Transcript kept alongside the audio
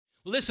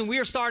Listen, we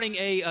are starting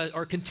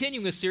or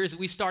continuing a series that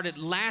we started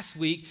last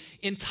week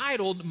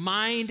entitled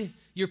Mind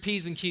Your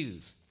P's and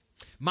Q's.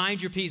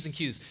 Mind your P's and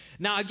Q's.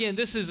 Now, again,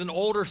 this is an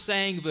older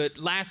saying, but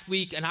last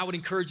week, and I would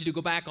encourage you to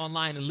go back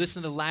online and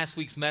listen to last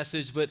week's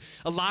message, but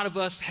a lot of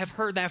us have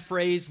heard that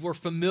phrase. We're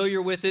familiar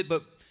with it,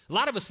 but a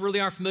lot of us really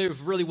aren't familiar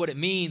with really what it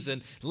means.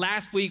 And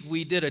last week,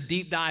 we did a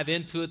deep dive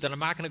into it that I'm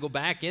not going to go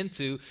back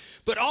into.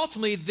 But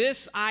ultimately,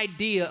 this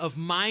idea of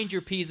mind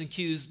your P's and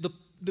Q's,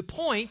 the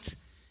point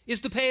is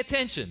to pay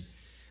attention.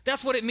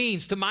 That's what it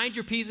means. To mind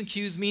your P's and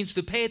Q's means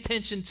to pay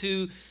attention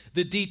to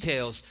the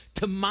details,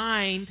 to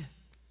mind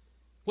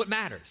what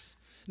matters.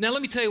 Now,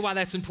 let me tell you why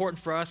that's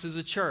important for us as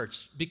a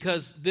church,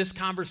 because this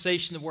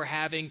conversation that we're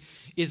having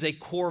is a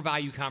core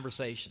value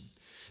conversation.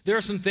 There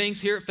are some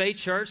things here at Faith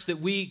Church that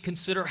we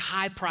consider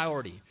high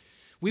priority.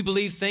 We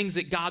believe things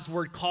that God's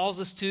word calls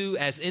us to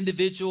as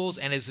individuals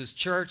and as his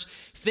church,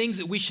 things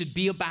that we should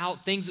be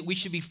about, things that we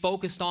should be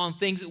focused on,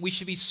 things that we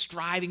should be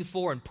striving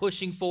for and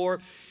pushing for.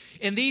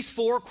 And these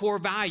four core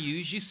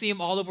values, you see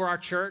them all over our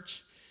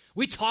church.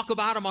 We talk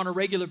about them on a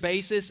regular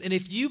basis. And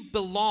if you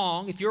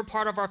belong, if you're a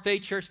part of our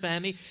Faith Church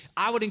family,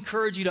 I would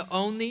encourage you to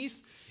own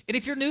these. And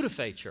if you're new to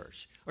Faith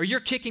Church, or you're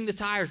kicking the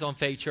tires on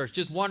Faith Church,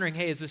 just wondering,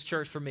 hey, is this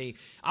church for me?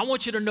 I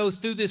want you to know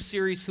through this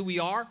series who we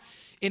are.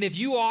 And if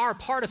you are a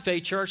part of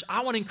Faith Church,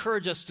 I want to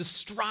encourage us to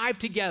strive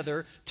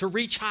together to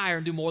reach higher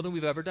and do more than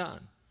we've ever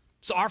done.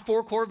 So our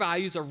four core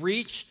values are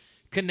reach,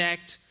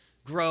 connect,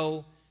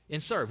 grow,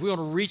 and serve. We want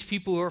to reach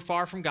people who are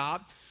far from God.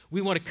 We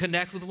want to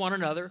connect with one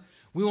another.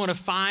 We want to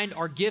find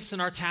our gifts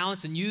and our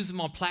talents and use them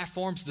on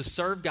platforms to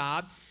serve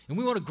God. And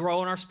we want to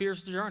grow in our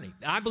spiritual journey.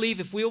 And I believe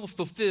if we will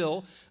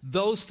fulfill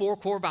those four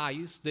core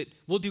values, that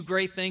we'll do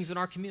great things in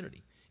our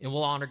community and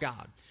we'll honor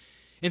God.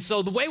 And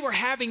so the way we're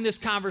having this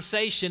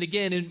conversation,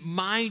 again, in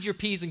mind your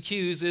P's and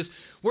Q's, is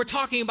we're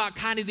talking about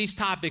kind of these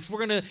topics.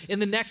 We're going to, in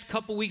the next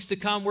couple weeks to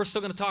come, we're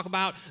still going to talk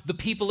about the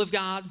people of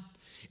God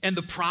and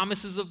the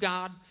promises of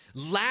God.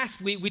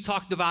 Last week, we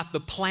talked about the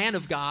plan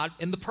of God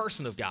and the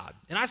person of God.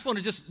 And I just want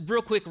to just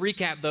real quick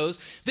recap those.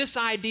 This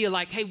idea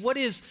like, hey, what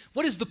is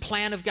the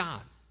plan of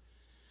God?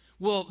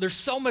 Well, there's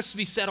so much to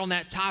be said on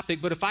that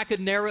topic, but if I could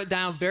narrow it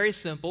down very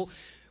simple,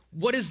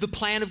 what is the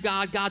plan of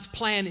God? God's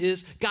plan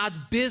is, God's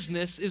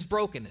business is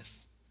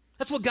brokenness.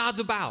 That's what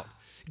God's about.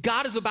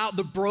 God is about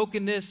the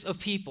brokenness of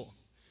people.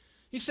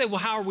 You say, well,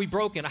 how are we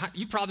broken?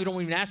 You probably don't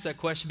even ask that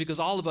question because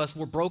all of us,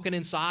 we're broken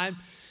inside.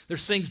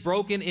 There's things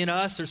broken in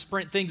us. There's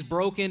things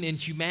broken in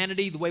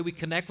humanity, the way we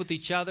connect with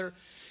each other.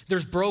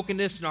 There's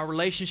brokenness in our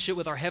relationship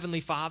with our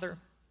Heavenly Father.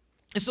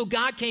 And so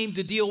God came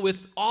to deal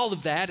with all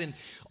of that, and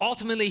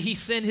ultimately he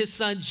sent his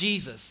son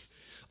Jesus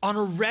on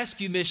a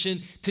rescue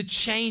mission to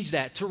change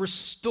that, to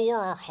restore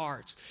our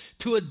hearts,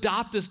 to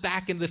adopt us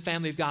back into the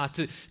family of God,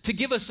 to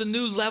give us a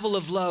new level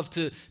of love,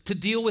 to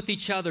deal with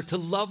each other, to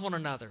love one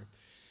another.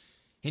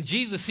 And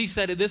Jesus, he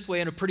said it this way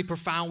in a pretty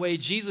profound way.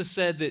 Jesus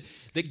said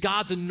that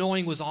God's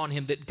anointing was on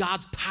him, that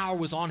God's power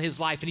was on his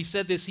life. And he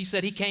said this, he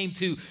said he came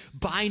to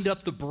bind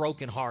up the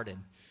brokenhearted.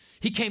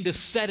 He came to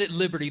set at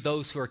liberty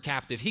those who are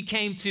captive. He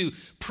came to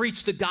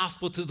preach the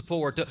gospel to the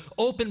poor, to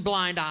open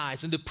blind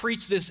eyes, and to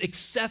preach this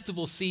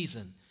acceptable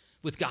season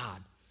with God.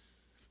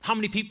 How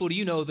many people do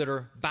you know that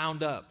are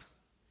bound up?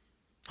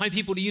 How many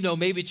people do you know,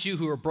 maybe it's you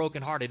who are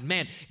brokenhearted?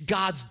 Man,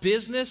 God's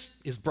business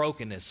is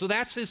brokenness. So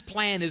that's his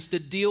plan, is to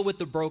deal with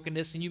the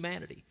brokenness in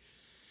humanity.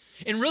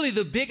 And really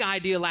the big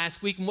idea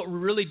last week and what we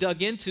really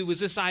dug into was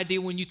this idea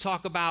when you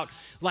talk about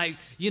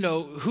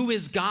who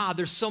is God?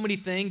 There's so many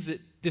things that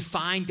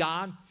define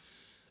God.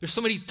 There's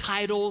so many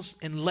titles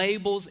and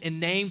labels and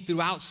names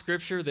throughout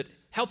Scripture that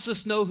helps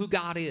us know who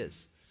God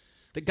is.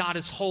 That God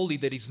is holy,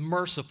 that he's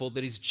merciful,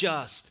 that he's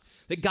just,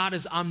 that God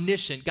is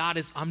omniscient, God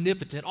is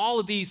omnipotent. All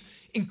of these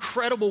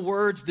incredible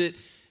words that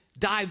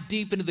dive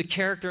deep into the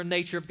character and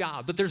nature of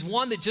God. But there's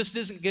one that just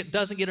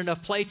doesn't get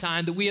enough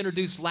playtime that we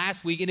introduced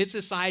last week, and it's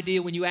this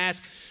idea when you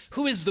ask,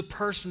 who is the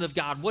person of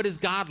God? What is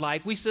God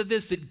like? We said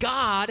this, that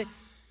God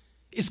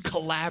is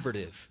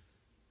collaborative.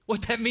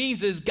 What that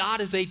means is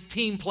God is a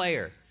team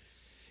player.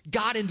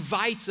 God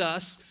invites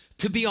us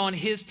to be on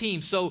his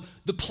team. So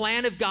the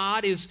plan of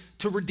God is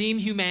to redeem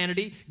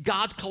humanity.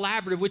 God's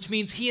collaborative, which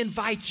means he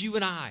invites you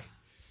and I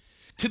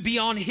to be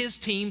on his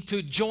team,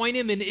 to join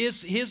him in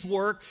his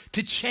work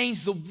to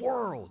change the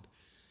world.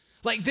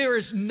 Like there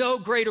is no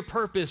greater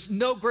purpose,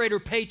 no greater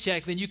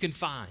paycheck than you can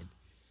find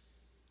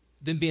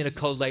than being a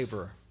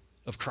co-laborer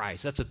of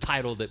Christ. That's a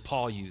title that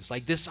Paul used.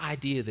 Like this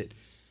idea that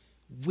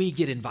we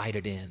get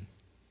invited in.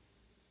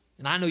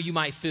 And I know you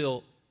might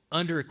feel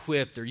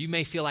under-equipped, or you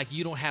may feel like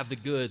you don't have the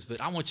goods, but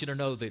I want you to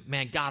know that,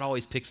 man, God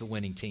always picks a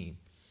winning team.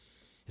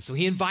 And so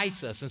he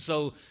invites us. And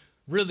so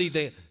really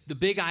the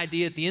big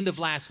idea at the end of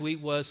last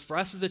week was for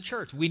us as a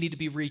church, we need to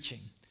be reaching.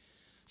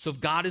 So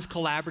if God is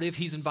collaborative,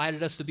 he's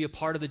invited us to be a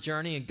part of the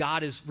journey, and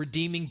God is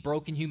redeeming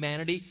broken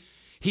humanity.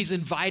 He's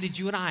invited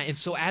you and I. And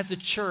so as a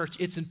church,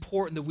 it's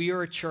important that we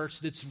are a church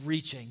that's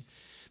reaching,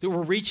 that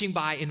we're reaching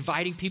by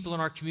inviting people in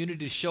our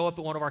community to show up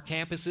at one of our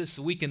campuses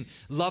so we can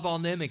love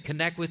on them and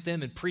connect with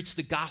them and preach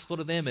the gospel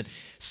to them and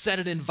set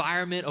an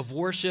environment of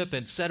worship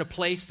and set a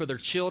place for their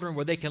children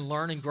where they can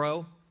learn and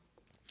grow.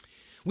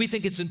 We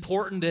think it's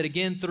important that,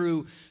 again,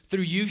 through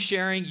you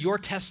sharing your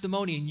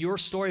testimony and your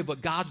story of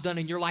what God's done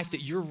in your life,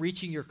 that you're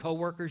reaching your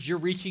coworkers, you're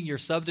reaching your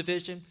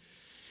subdivision.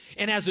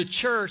 And as a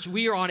church,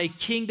 we are on a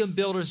kingdom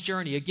builders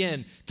journey.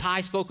 Again,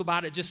 Ty spoke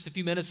about it just a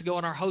few minutes ago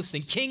in our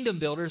hosting. Kingdom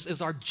Builders is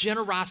our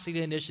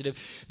generosity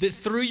initiative that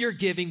through your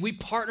giving, we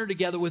partner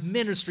together with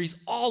ministries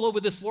all over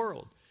this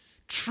world,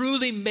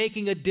 truly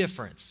making a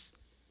difference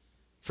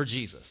for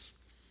Jesus.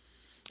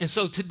 And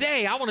so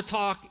today, I want to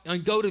talk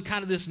and go to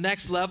kind of this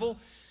next level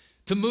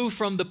to move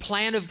from the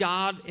plan of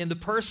God and the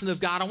person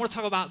of God. I want to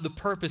talk about the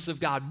purpose of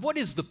God. What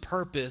is the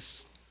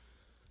purpose?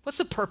 What's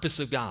the purpose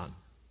of God?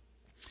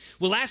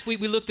 Well, last week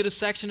we looked at a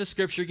section of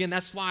Scripture. Again,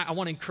 that's why I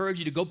want to encourage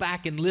you to go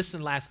back and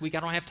listen last week. I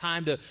don't have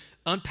time to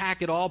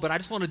unpack it all, but I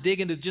just want to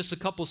dig into just a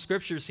couple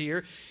Scriptures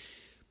here.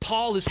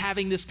 Paul is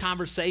having this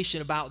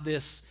conversation about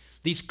these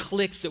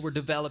cliques that were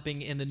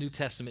developing in the New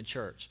Testament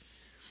church.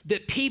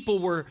 That people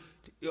were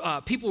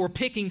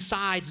picking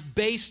sides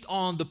based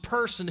on the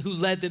person who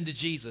led them to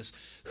Jesus.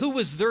 Who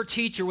was their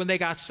teacher when they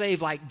got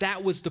saved? Like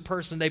that was the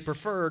person they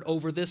preferred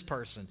over this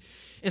person.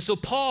 And so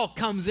Paul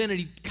comes in and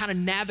he kind of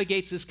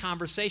navigates this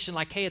conversation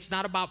like, hey, it's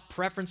not about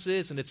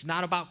preferences and it's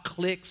not about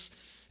cliques.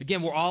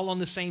 Again, we're all on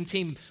the same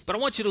team. But I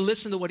want you to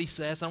listen to what he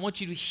says. I want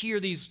you to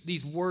hear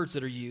these words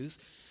that are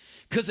used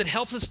because it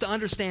helps us to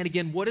understand,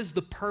 again, what is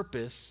the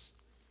purpose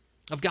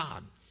of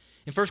God.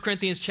 In 1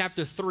 Corinthians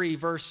chapter 3,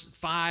 verse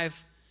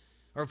 5,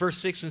 or verse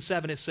 6 and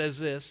 7, it says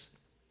this.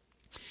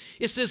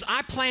 It says,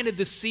 I planted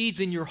the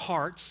seeds in your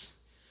hearts,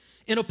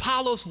 and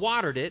Apollos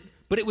watered it,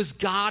 but it was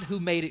God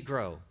who made it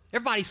grow.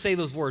 Everybody say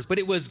those words, but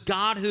it was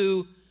God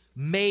who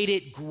made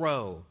it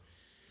grow.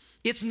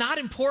 It's not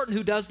important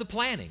who does the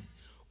planting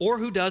or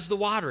who does the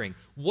watering.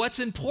 What's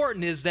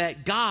important is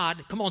that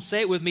God, come on,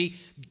 say it with me,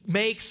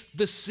 makes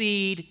the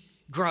seed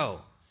grow.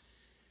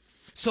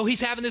 So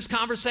he's having this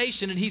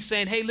conversation and he's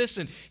saying, hey,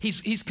 listen,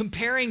 he's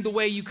comparing the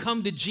way you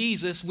come to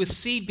Jesus with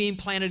seed being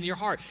planted in your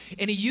heart.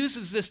 And he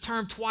uses this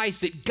term twice,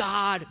 that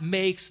God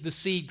makes the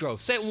seed grow.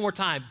 Say it one more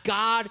time.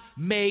 God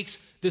makes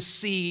the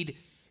seed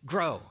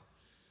grow.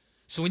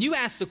 So when you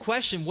ask the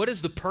question, what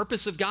is the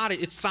purpose of God?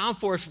 It's found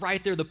for us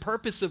right there. The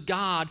purpose of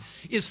God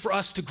is for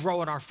us to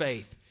grow in our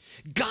faith.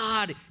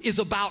 God is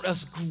about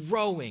us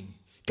growing.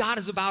 God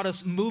is about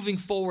us moving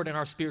forward in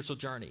our spiritual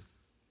journey.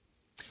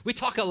 We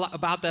talk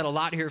about that a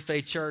lot here at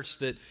Faith Church,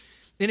 and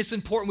it's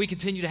important we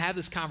continue to have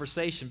this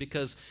conversation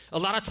because a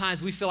lot of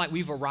times we feel like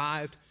we've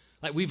arrived,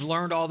 like we've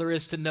learned all there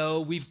is to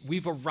know,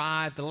 we've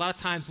arrived, and a lot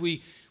of times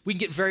we can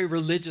get very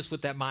religious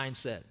with that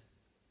mindset.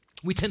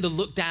 We tend to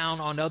look down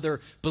on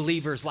other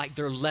believers like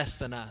they're less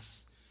than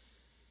us.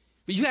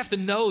 But you have to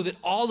know that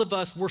all of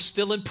us, we're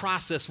still in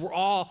process. We're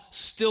all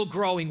still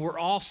growing. We're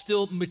all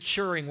still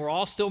maturing. We're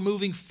all still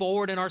moving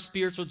forward in our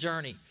spiritual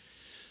journey.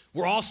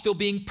 We're all still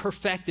being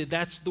perfected.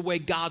 That's the way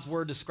God's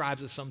word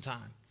describes it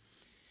sometimes.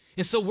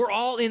 And so we're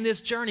all in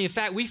this journey. In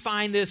fact, we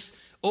find this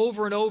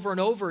over and over and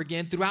over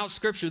again throughout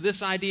Scripture,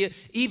 this idea,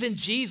 even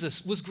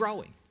Jesus was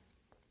growing.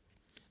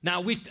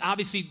 Now, we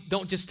obviously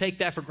don't just take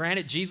that for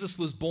granted. Jesus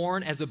was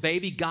born as a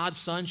baby. God's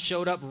Son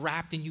showed up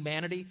wrapped in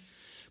humanity.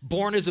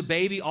 Born as a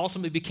baby,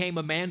 ultimately became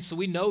a man, so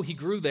we know he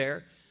grew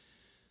there.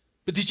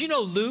 But did you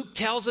know Luke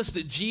tells us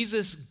that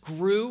Jesus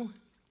grew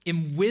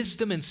in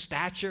wisdom and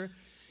stature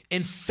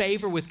and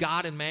favor with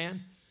God and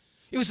man?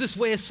 It was this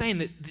way of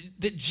saying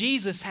that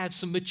Jesus had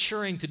some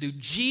maturing to do.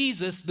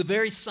 Jesus, the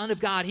very Son of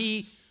God,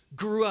 he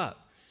grew up.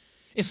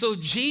 And so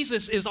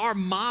Jesus is our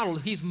model.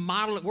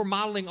 We're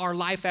modeling our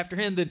life after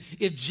him. Then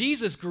if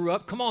Jesus grew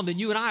up, come on, then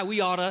you and I,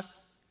 we ought to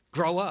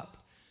grow up.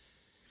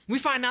 We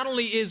find not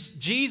only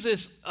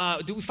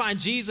do we find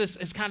Jesus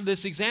as kind of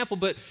this example,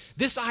 but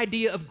this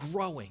idea of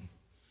growing,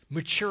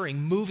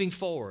 maturing, moving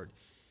forward.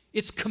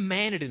 It's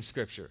commanded in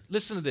Scripture.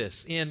 Listen to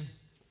this. In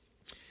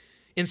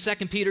 2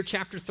 Peter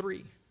chapter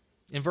 3,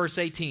 in verse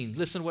 18,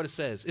 listen to what it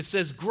says. It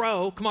says,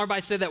 grow, come on,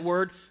 everybody say that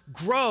word,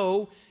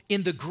 grow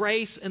in the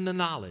grace and the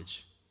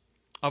knowledge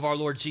of our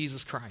Lord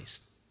Jesus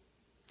Christ.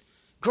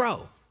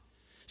 Grow.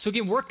 So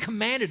again, we're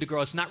commanded to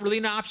grow. It's not really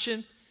an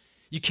option.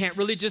 You can't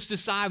really just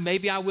decide,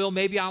 maybe I will,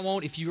 maybe I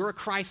won't. If you're a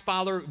Christ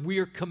follower,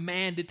 we're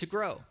commanded to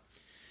grow.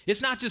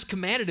 It's not just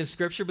commanded in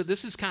Scripture, but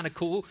this is kind of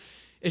cool.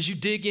 As you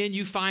dig in,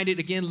 you find it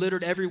again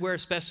littered everywhere,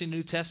 especially in the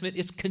New Testament.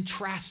 It's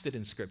contrasted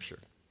in Scripture.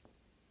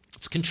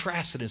 It's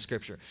contrasted in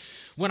Scripture.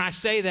 When I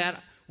say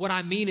that, what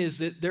I mean is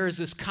that there is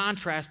this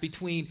contrast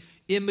between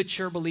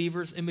immature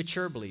believers and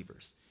mature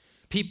believers.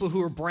 People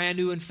who are brand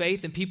new in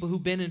faith and people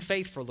who've been in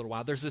faith for a little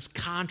while. There's this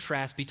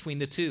contrast between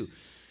the two.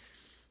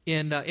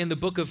 In the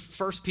book of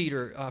 1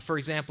 Peter, for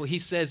example, he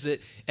says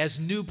that as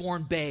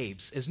newborn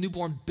babies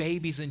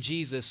in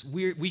Jesus,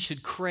 we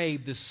should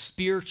crave the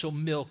spiritual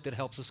milk that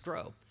helps us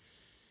grow.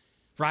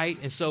 Right?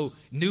 And so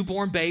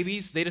newborn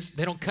babies, they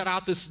don't cut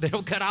out the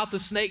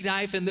snake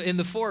knife and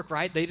the fork,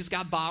 right? They just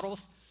got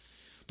bottles.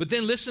 But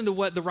then listen to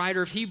what the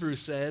writer of Hebrews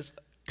says,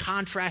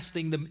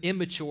 contrasting the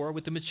immature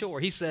with the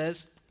mature. He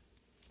says,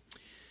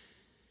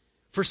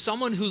 for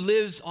someone who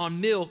lives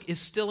on milk is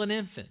still an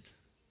infant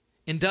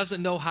and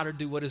doesn't know how to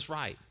do what is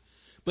right.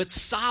 But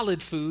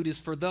solid food is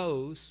for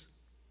those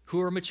who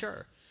are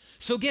mature.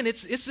 So again,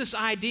 it's this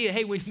idea,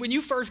 hey, when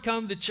you first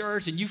come to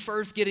church and you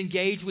first get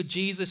engaged with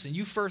Jesus and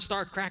you first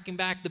start cracking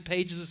back the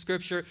pages of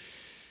Scripture,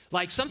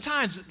 like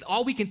sometimes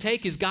all we can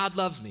take is God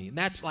loves me. And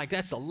that's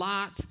a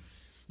lot.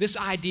 This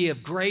idea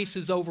of grace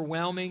is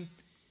overwhelming.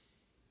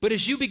 But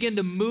as you begin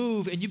to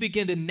move and you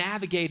begin to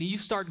navigate and you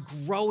start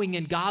growing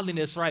in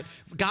godliness, right?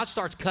 God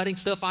starts cutting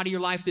stuff out of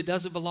your life that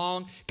doesn't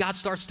belong. God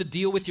starts to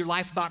deal with your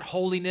life about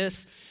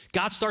holiness.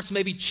 God starts to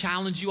maybe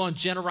challenge you on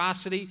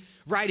generosity,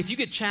 right? If you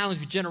get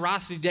challenged with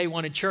generosity day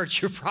one in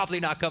church, you're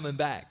probably not coming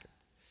back.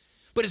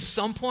 But at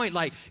some point,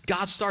 like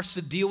God starts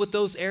to deal with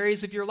those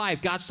areas of your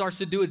life. God starts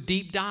to do a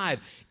deep dive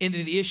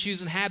into the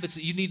issues and habits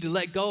that you need to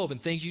let go of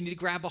and things you need to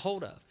grab a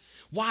hold of.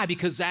 Why?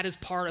 Because that is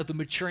part of the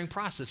maturing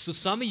process. So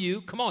some of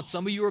you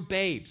are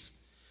babes.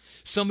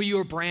 Some of you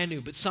are brand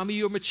new, but some of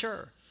you are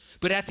mature.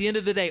 But at the end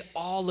of the day,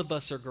 all of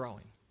us are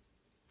growing.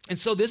 And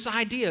so this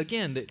idea,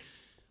 again, that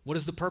what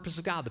is the purpose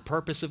of God? The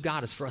purpose of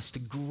God is for us to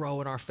grow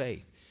in our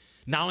faith.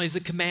 Not only is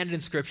it commanded in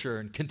Scripture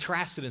and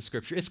contrasted in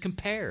Scripture, it's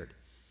compared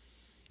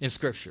in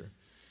Scripture.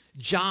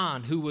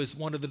 John, who was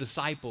one of the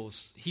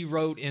disciples, he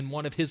wrote in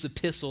one of his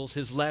epistles,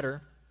 his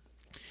letter,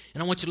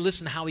 and I want you to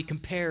listen to how he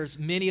compares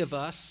many of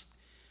us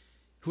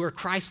who are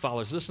Christ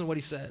followers. Listen to what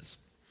he says.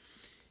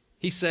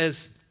 He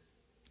says,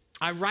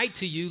 I write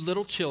to you,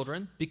 little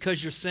children,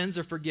 because your sins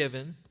are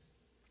forgiven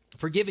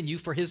you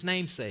for his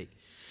name's sake.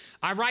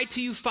 I write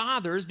to you,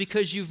 fathers,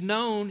 because you've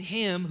known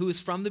him who is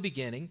from the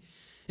beginning.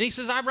 And he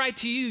says, I write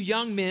to you,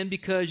 young men,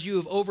 because you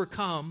have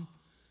overcome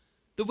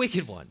the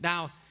wicked one.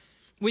 Now,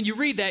 when you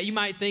read that, you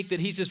might think that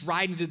he's just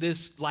writing to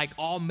this like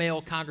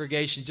all-male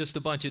congregation, just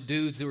a bunch of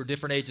dudes who are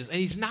different ages. And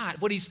he's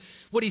not. What he's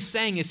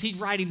saying is he's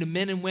writing to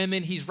men and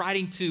women. He's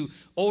writing to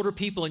older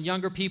people and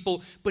younger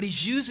people. But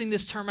he's using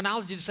this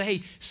terminology to say,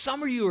 hey,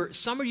 some of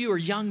you are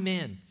young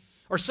men.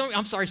 Or some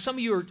of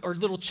you are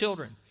little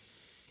children.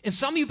 And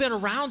some of you have been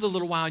around a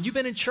little while, and you've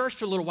been in church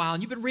for a little while,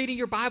 and you've been reading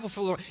your Bible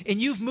for a little while,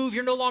 and you've moved.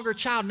 You're no longer a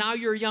child. Now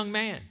you're a young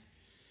man.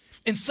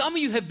 And some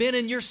of you have been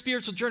in your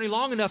spiritual journey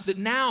long enough that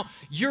now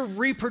you're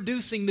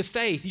reproducing the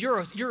faith.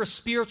 You're a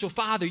spiritual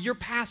father. You're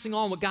passing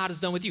on what God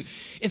has done with you.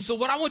 And so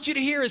what I want you to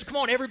hear is, come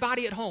on,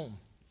 everybody at home,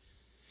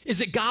 is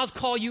that God's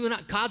called you and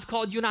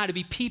I to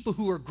be people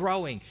who are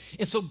growing.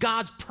 And so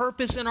God's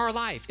purpose in our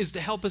life is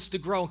to help us to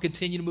grow and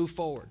continue to move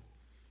forward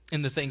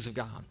in the things of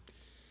God.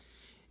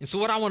 And so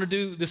what I want to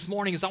do this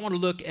morning is I want to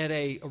look at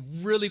a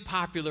really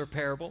popular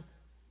parable.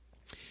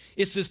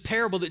 It's this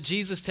parable that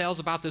Jesus tells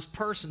about this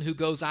person who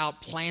goes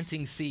out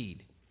planting seed.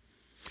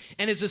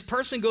 And as this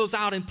person goes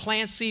out and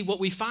plants seed, what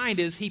we find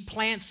is he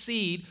plants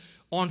seed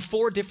on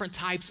 4 different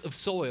types of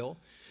soil.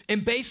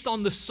 And based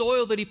on the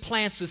soil that he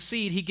plants the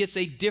seed, he gets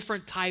a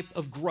different type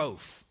of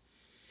growth.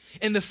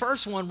 And the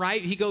first one,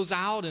 right, he goes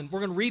out, and we're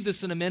going to read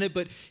this in a minute,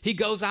 but he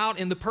goes out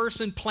and the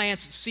person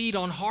plants seed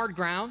on hard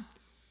ground.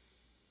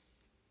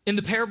 And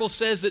the parable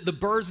says that the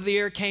birds of the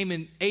air came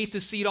and ate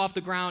the seed off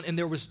the ground, and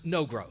there was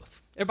no growth.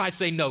 Everybody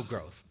say no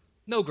growth.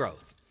 No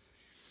growth.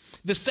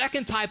 The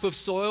second type of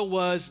soil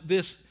was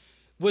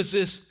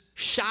this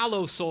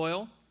shallow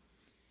soil,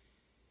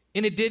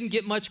 and it didn't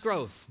get much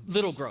growth,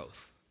 little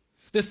growth.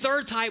 The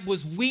third type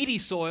was weedy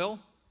soil.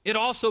 It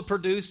also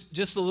produced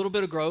just a little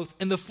bit of growth.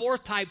 And the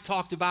fourth type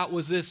talked about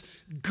was this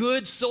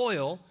good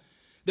soil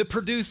that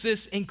produced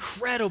this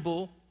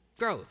incredible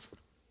growth.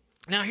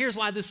 Now, here's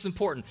why this is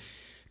important.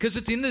 Because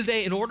at the end of the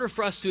day, in order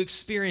for us to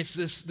experience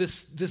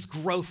this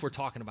growth we're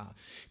talking about,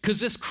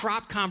 because this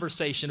crop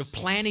conversation of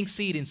planting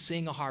seed and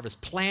seeing a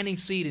harvest, planting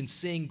seed and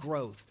seeing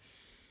growth,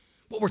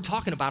 what we're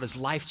talking about is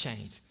life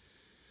change.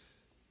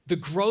 The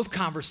growth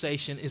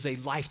conversation is a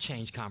life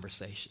change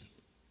conversation.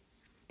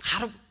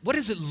 What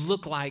does it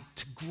look like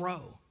to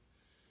grow?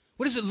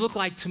 What does it look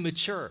like to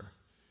mature?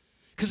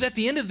 Because at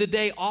the end of the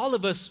day, all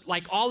of us,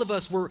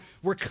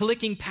 we're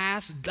clicking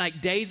past,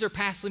 like days are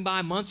passing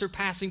by, months are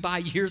passing by,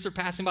 years are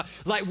passing by.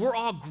 Like we're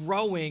all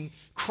growing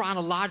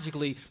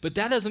chronologically, but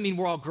that doesn't mean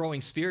we're all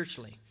growing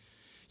spiritually.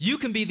 You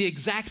can be the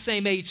exact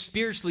same age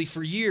spiritually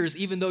for years,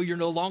 even though you're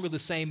no longer the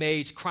same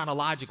age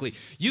chronologically.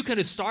 You could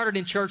have started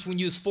in church when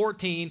you was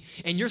 14,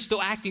 and you're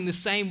still acting the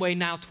same way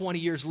now 20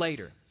 years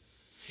later.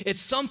 At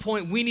some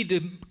point, we need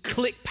to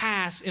click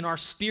past in our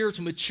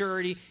spiritual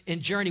maturity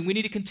and journey. We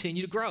need to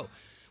continue to grow.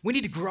 We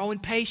need to grow in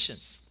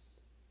patience.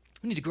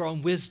 We need to grow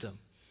in wisdom.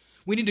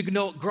 We need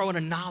to grow in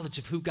a knowledge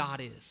of who God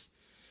is.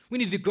 We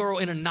need to grow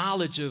in a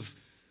knowledge of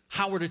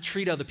how we're to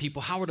treat other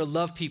people, how we're to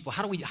love people,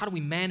 how do we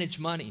manage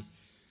money.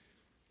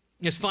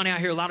 It's funny, I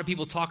hear a lot of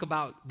people talk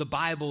about the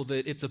Bible,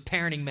 that it's a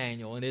parenting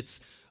manual and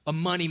it's a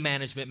money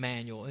management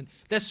manual. And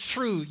that's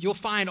true. You'll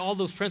find all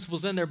those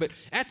principles in there. But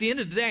at the end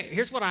of the day,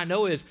 here's what I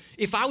know is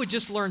if I would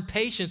just learn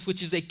patience,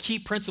 which is a key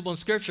principle in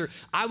Scripture,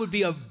 I would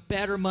be a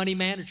better money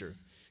manager.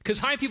 Because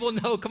how many people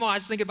know, come on, I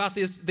was thinking about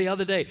this the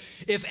other day.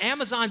 If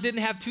Amazon didn't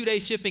have 2-day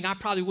shipping, I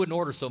probably wouldn't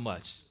order so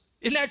much.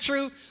 Isn't that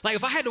true? Like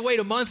if I had to wait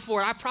a month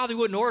for it, I probably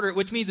wouldn't order it,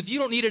 which means if you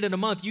don't need it in a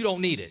month, you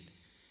don't need it.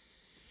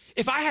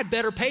 If I had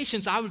better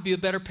patience, I would be a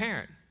better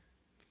parent.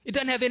 It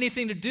doesn't have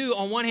anything to do,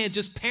 on one hand,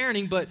 just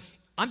parenting, but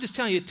I'm just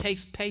telling you, it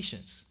takes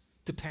patience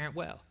to parent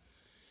well.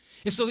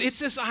 And so it's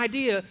this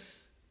idea,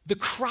 the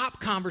crop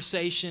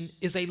conversation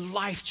is a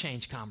life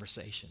change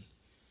conversation.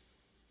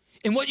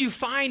 And what you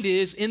find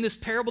is, in this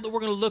parable that we're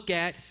going to look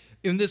at,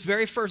 in this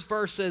very first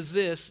verse says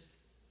this,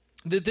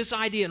 that this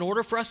idea, in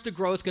order for us to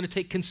grow, it's going to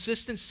take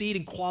consistent seed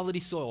and quality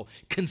soil.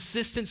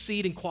 Consistent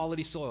seed and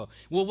quality soil.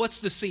 Well,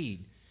 what's the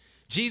seed?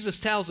 Jesus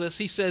tells us,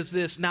 he says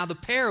this, now the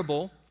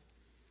parable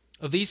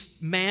of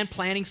these man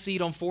planting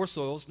seed on 4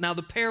 soils, now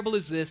the parable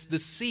is this, the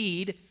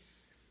seed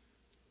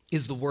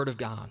is the word of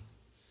God.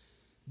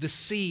 The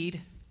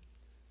seed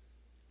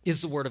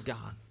is the word of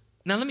God.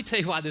 Now let me tell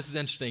you why this is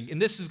interesting, and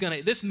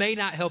this may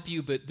not help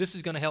you, but this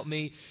is going to help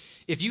me.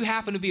 If you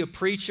happen to be a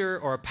preacher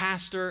or a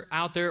pastor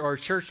out there or a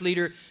church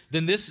leader,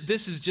 then this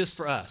is just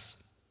for us.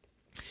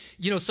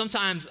 You know,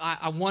 sometimes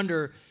I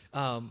wonder,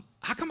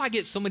 how come I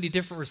get so many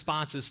different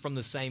responses from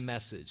the same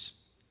message,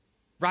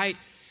 right?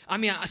 I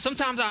mean,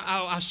 sometimes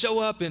I'll show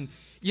up and,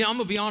 you know, I'm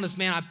going to be honest,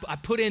 man, I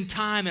put in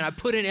time and I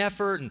put in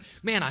effort and,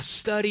 man, I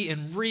study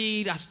and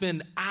read. I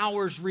spend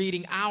hours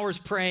reading, hours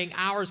praying,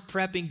 hours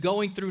prepping,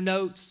 going through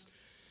notes.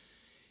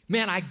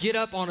 Man, I get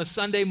up on a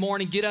Sunday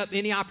morning, get up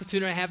any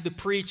opportunity I have to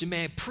preach, and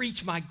man,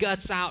 preach my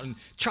guts out and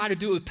try to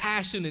do it with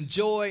passion and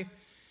joy.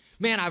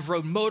 Man, I've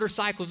rode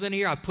motorcycles in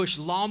here. I've pushed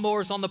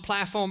lawnmowers on the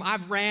platform.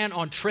 I've ran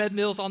on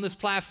treadmills on this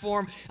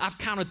platform. I've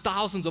counted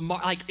thousands of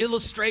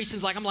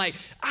illustrations. I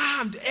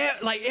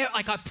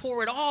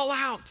pour it all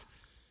out.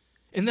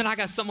 And then I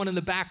got someone in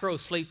the back row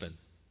sleeping.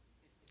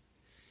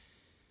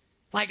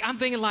 Like, I'm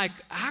thinking like,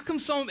 how come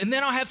and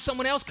then I'll have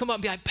someone else come up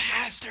and be like,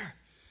 Pastor,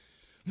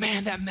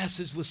 man, that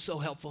message was so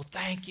helpful.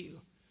 Thank you.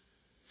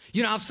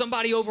 You know, I have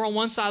somebody over on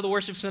one side of the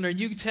worship center, and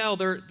you can tell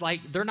they're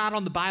not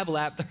on the Bible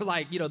app. They're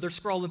like, you know, they're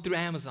scrolling through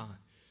Amazon.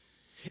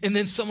 And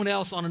then someone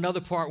else on another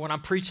part, when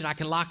I'm preaching, I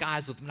can lock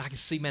eyes with them, and I can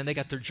see, man, they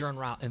got their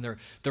journal out, and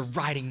they're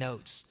writing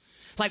notes.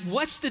 Like,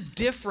 what's the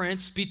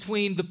difference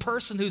between the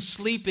person who's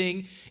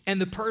sleeping and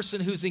the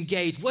person who's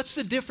engaged? What's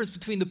the difference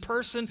between the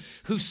person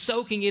who's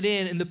soaking it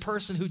in and the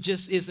person who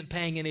just isn't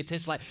paying any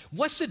attention? Like,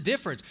 what's the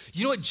difference?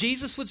 You know what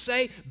Jesus would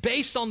say?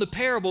 Based on the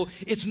parable,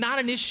 it's not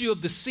an issue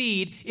of the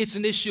seed, it's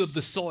an issue of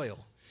the soil.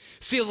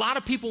 See, a lot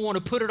of people want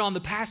to put it on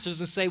the pastors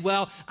and say,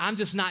 well, I'm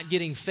just not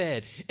getting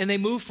fed. And they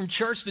move from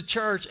church to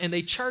church and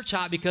they church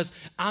hop because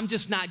I'm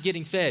just not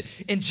getting fed.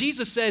 And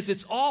Jesus says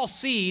it's all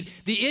seed.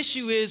 The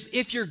issue is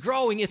if you're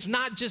growing, it's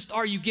not just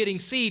are you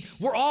getting seed.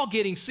 We're all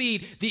getting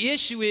seed. The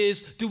issue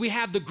is, do we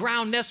have the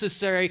ground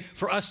necessary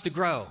for us to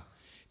grow?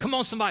 Come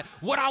on, somebody.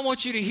 What I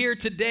want you to hear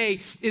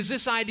today is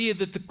this idea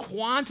that the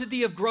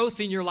quantity of growth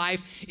in your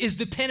life is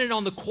dependent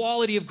on the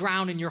quality of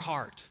ground in your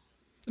heart.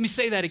 Let me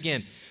say that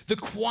again. The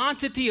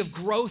quantity of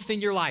growth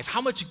in your life, how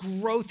much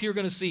growth you're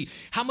going to see,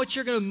 how much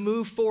you're going to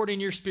move forward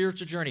in your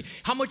spiritual journey,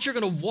 how much you're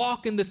going to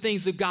walk in the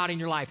things of God in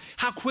your life,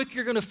 how quick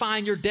you're going to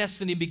find your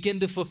destiny and begin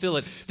to fulfill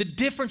it, the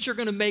difference you're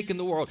going to make in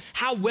the world,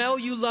 how well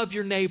you love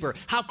your neighbor,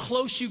 how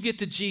close you get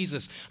to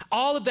Jesus.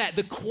 All of that,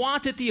 the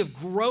quantity of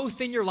growth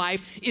in your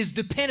life is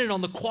dependent on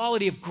the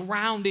quality of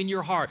ground in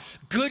your heart.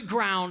 Good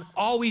ground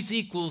always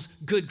equals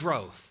good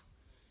growth.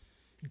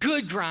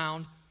 Good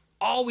ground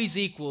always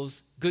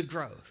equals good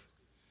growth.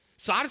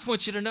 So I just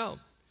want you to know,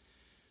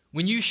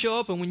 when you show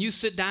up and when you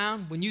sit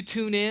down, when you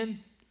tune in,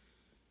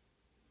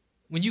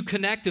 when you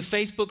connect to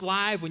Facebook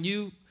Live, when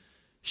you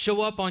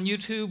show up on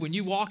YouTube, when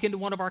you walk into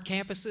one of our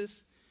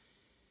campuses,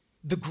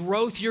 the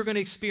growth you're going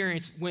to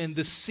experience when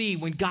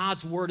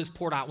God's word is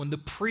poured out, when the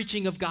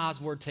preaching of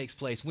God's word takes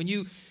place, when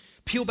you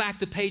peel back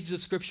the pages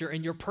of Scripture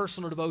in your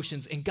personal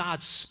devotions and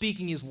God's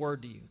speaking his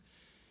word to you.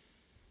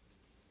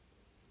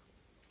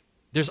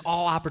 There's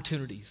all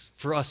opportunities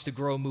for us to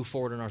grow and move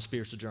forward in our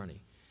spiritual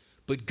journey.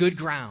 But good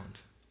ground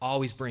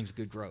always brings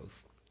good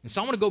growth. And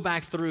so I want to go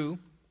back through,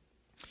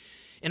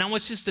 and I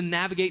want us just to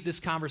navigate this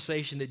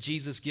conversation that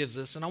Jesus gives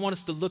us, and I want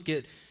us to look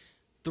at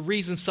the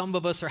reason some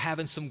of us are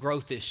having some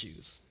growth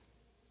issues.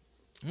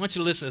 I want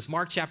you to listen to this.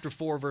 Mark chapter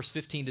 4, verse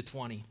 15 to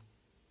 20.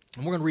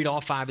 And we're going to read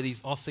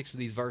all 6 of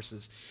these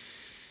verses.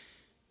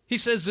 He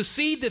says, the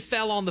seed that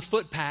fell on the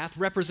footpath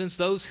represents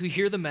those who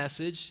hear the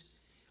message,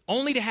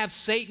 only to have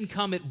Satan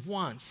come at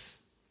once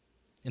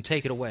and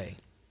take it away.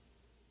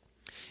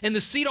 And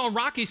the seed on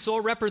rocky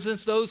soil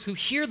represents those who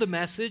hear the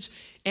message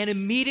and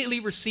immediately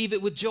receive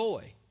it with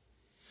joy.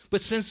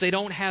 But since they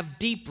don't have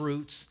deep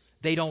roots,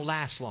 they don't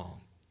last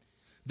long.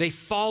 They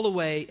fall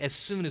away as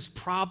soon as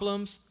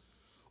problems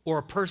or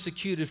are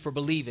persecuted for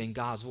believing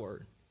God's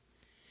word.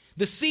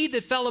 The seed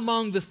that fell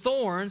among the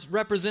thorns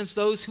represents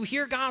those who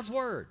hear God's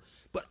word,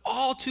 but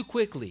all too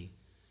quickly,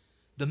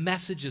 the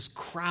message is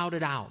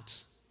crowded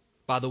out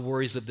by the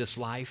worries of this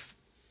life,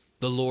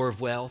 the lure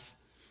of wealth,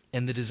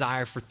 and the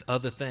desire for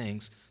other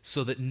things,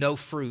 so that no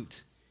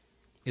fruit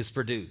is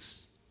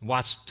produced.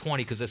 Watch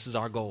 20, because this is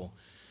our goal.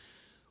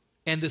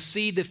 And the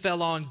seed that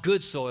fell on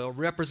good soil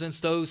represents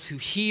those who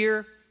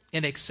hear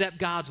and accept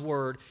God's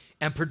word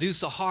and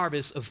produce a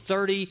harvest of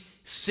 30,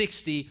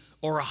 60,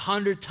 or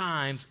 100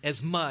 times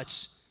as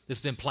much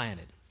that's been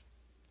planted.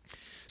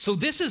 So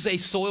this is a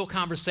soil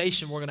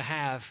conversation we're going to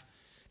have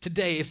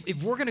today.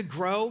 If we're going to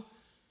grow,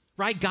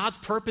 right, God's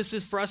purpose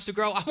is for us to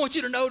grow. I want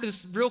you to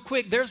notice real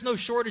quick, there's no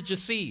shortage of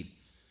seed.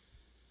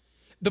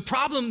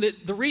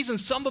 The reason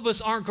some of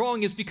us aren't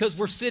growing is because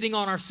we're sitting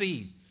on our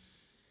seed.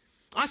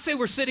 I say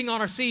we're sitting on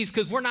our seeds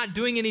because we're not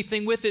doing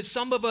anything with it.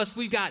 Some of us,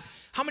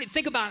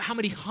 think about how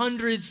many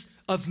hundreds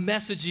of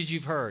messages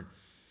you've heard,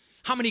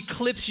 how many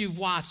clips you've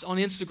watched on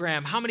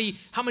Instagram, how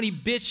many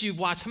bits you've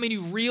watched, how many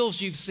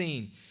reels you've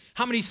seen,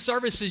 how many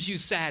services you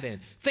sat in.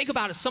 Think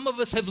about it. Some of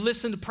us have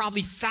listened to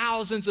probably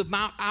thousands of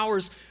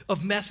hours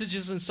of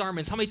messages and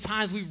sermons. How many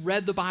times we've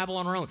read the Bible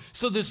on our own.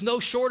 So there's no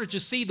shortage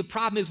of seed. The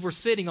problem is we're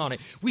sitting on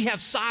it. We have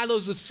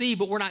silos of seed,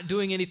 but we're not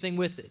doing anything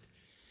with it.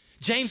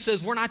 James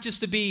says we're not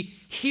just to be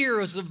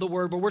hearers of the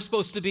word, but we're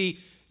supposed to be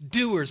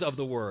doers of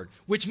the word,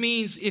 which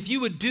means if you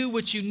would do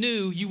what you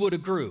knew, you would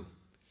have grew.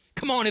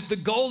 Come on, if the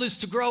goal is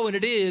to grow, and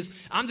it is,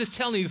 I'm just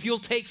telling you, if you'll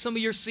take some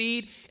of your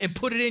seed and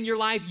put it in your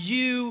life,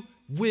 you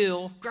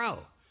will grow.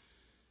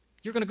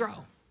 You're going to grow.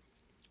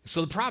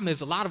 So the problem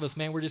is a lot of us,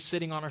 man, we're just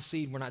sitting on our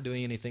seed. We're not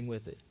doing anything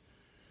with it.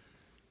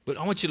 But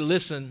I want you to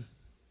listen.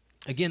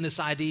 Again, this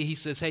idea, he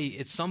says, hey,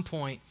 at some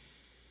point,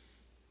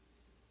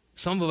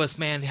 some of us,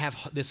 man,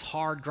 have this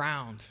hard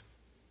ground.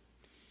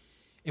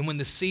 And when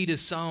the seed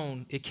is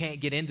sown, it can't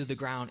get into the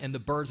ground, and the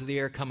birds of the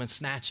air come and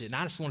snatch it. And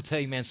I just want to tell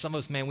you, man, some of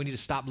us, man, we need to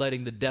stop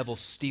letting the devil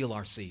steal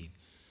our seed.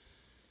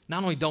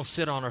 Not only don't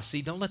sit on our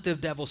seed, don't let the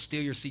devil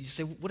steal your seed. You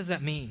say, what does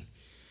that mean?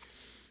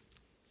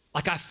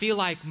 Like, I feel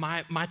like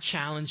my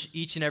challenge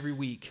each and every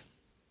week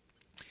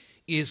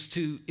is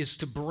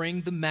to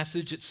bring the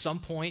message at some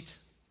point,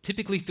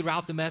 typically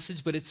throughout the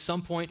message, but at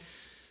some point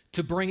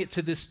to bring it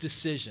to this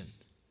decision.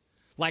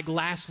 Like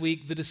last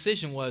week, the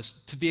decision was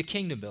to be a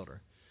kingdom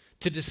builder,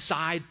 to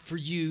decide for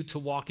you to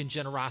walk in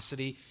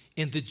generosity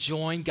and to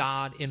join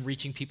God in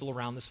reaching people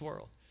around this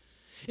world.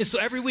 And so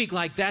every week,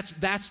 like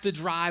that's the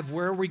drive.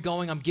 Where are we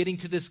going? I'm getting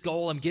to this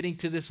goal. I'm getting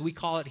to this, we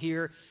call it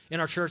here in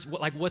our church,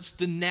 like what's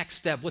the next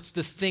step? What's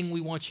the thing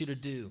we want you to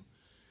do?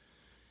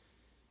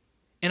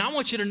 And I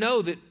want you to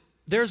know that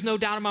there's no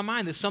doubt in my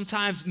mind that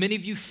sometimes many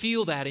of you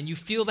feel that, and you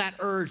feel that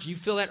urge. You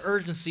feel that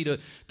urgency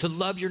to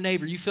love your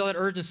neighbor. You feel that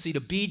urgency to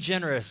be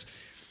generous.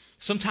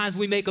 Sometimes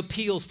we make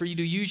appeals for you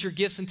to use your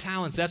gifts and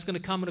talents. That's going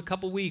to come in a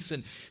couple weeks.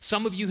 And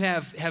some of you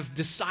have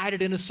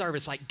decided in a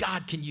service, like,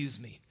 God can use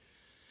me.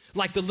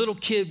 Like the little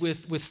kid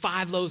with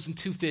 5 loaves and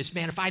 2 fish.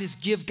 Man, if I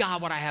just give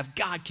God what I have,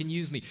 God can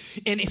use me.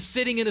 And it's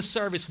sitting in a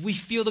service, we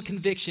feel the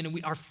conviction,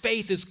 and our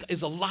faith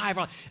is alive.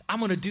 I'm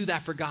going to do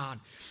that for God.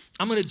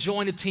 I'm going to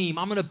join a team.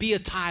 I'm going to be a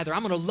tither.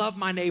 I'm going to love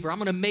my neighbor. I'm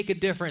going to make a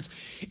difference.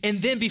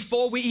 And then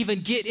before we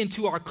even get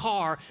into our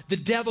car, the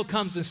devil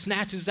comes and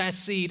snatches that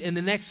seed. And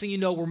the next thing you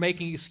know, we're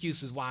making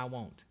excuses why I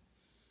won't.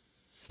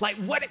 Like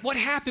what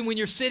happened when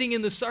you're sitting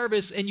in the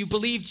service and you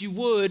believed you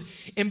would,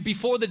 and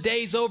before the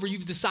day's over,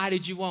 you've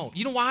decided you won't?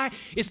 You know why?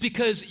 It's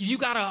because you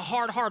got a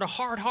hard heart. A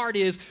hard heart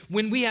is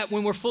when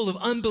we're full of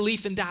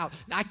unbelief and doubt.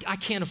 I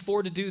can't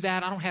afford to do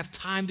that. I don't have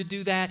time to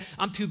do that.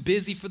 I'm too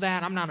busy for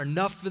that. I'm not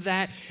enough for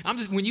that.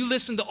 When you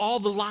listen to all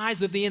the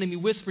lies of the enemy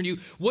whispering you,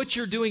 what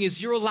you're doing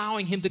is you're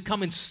allowing him to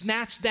come and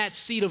snatch that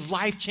seed of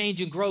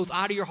life-changing growth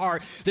out of your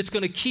heart that's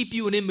going to keep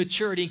you in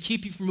immaturity and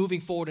keep you from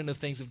moving forward in the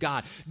things of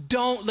God.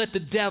 Don't let the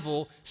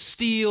devil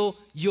steal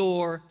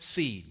your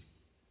seed.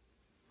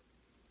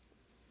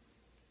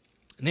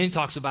 And then he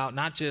talks about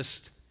not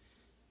just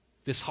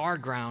this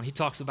hard ground, he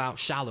talks about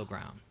shallow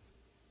ground.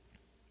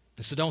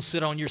 And so don't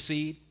sit on your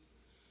seed.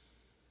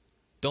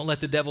 Don't let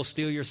the devil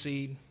steal your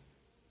seed.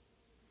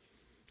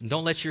 And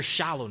don't let your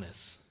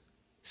shallowness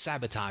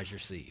sabotage your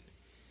seed.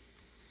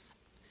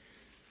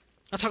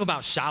 I'll talk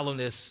about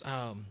shallowness.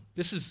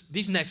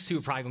 These next two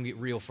are probably going to get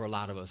real for a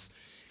lot of us.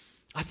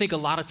 I think a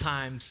lot of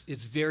times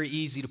it's very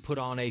easy to put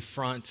on a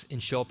front and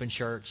show up in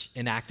church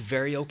and act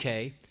very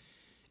okay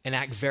and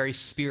act very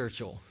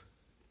spiritual.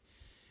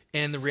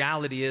 And the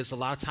reality is a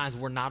lot of times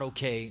we're not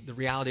okay. The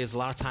reality is a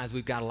lot of times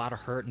we've got a lot of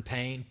hurt and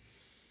pain.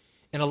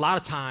 And a lot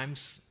of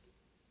times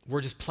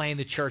we're just playing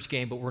the church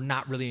game, but we're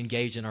not really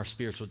engaged in our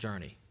spiritual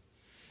journey.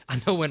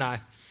 I know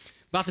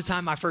about the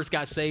time I first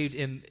got saved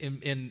in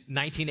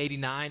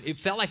 1989, it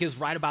felt like it was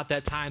right about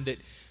that time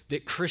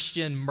that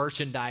Christian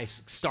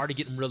merchandise started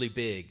getting really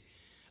big.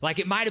 Like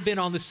it might have been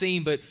on the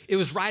scene, but it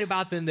was right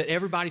about then that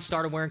everybody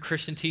started wearing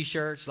Christian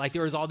t-shirts. Like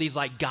there was all these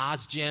like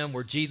God's Gym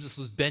where Jesus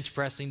was bench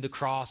pressing the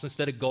cross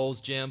instead of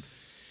Gold's Gym.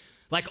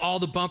 Like all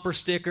the bumper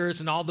stickers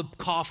and all the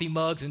coffee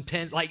mugs and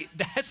tents. Like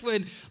that's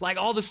when like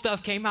all the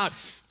stuff came out.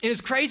 And it's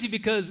crazy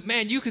because,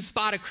 man, you could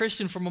spot a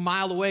Christian from a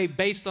mile away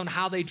based on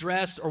how they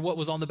dressed or what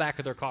was on the back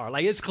of their car.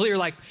 Like it's clear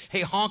like,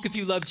 hey, honk if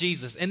you love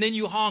Jesus. And then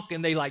you honk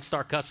and they like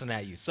start cussing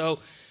at you. So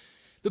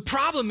the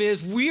problem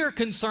is we are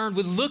concerned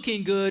with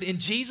looking good and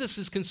Jesus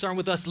is concerned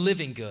with us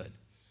living good.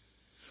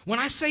 When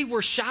I say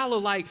we're shallow,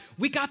 like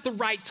we got the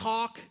right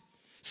talk.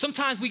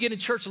 Sometimes we get in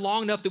church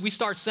long enough that we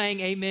start saying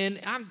amen.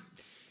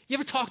 You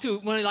ever talk to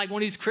one of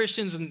these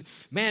Christians and,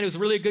 man, it was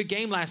really a good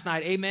game last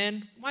night,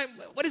 amen?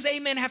 What does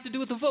amen have to do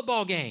with a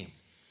football game?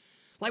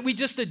 Like we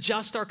just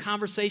adjust our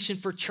conversation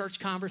for church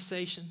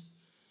conversation.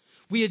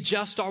 We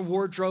adjust our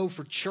wardrobe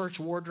for church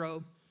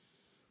wardrobe.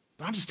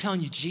 But I'm just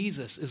telling you,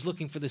 Jesus is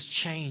looking for this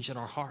change in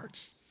our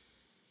hearts.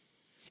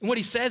 And what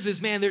he says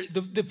is, man,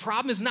 the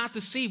problem is not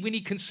the seed. We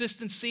need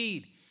consistent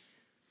seed.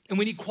 And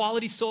we need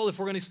quality soil if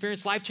we're going to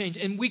experience life change.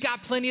 And we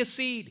got plenty of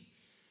seed.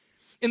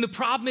 And the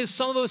problem is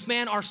some of us,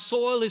 man, our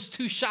soil is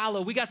too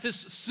shallow. We got this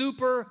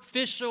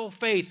superficial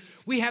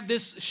faith. We have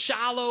this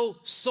shallow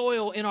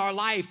soil in our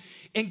life.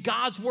 And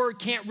God's word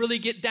can't really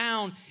get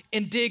down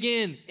and dig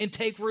in and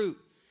take root.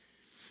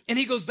 And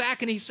he goes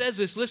back and he says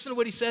this. Listen to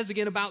what he says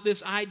again about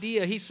this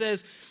idea. He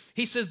says,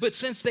 but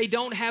since they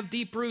don't have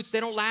deep roots, they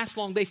don't last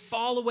long. They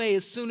fall away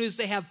as soon as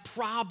they have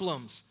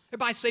problems.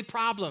 Everybody say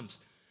problems.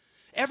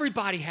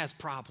 Everybody has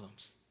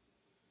problems.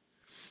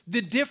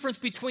 The difference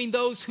between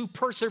those who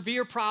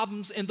persevere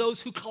problems and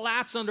those who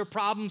collapse under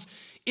problems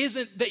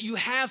isn't that you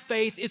have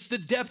faith, it's the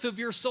depth of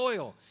your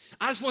soil.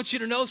 I just want you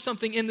to know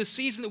something. In the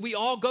season that we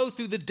all go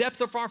through, the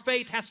depth of our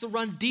faith has to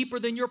run deeper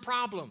than your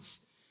problems.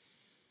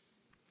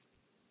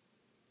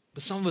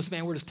 But some of us,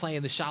 man, we're just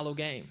playing the shallow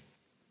game.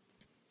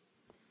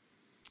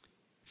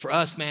 For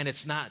us, man,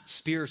 it's not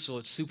spiritual,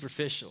 it's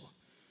superficial.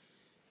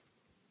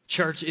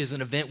 Church is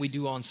an event we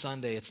do on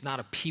Sunday. It's not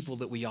a people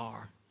that we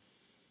are.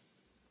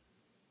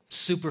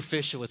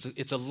 Superficial,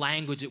 it's a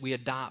language that we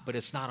adopt, but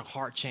it's not a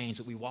heart change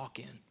that we walk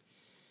in.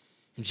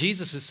 And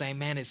Jesus is saying,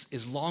 man,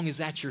 as long as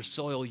that's your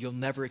soil, you'll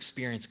never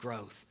experience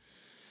growth.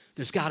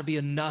 There's got to be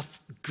enough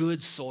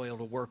good soil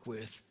to work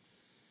with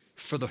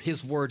for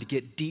his word to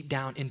get deep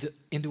down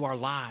into our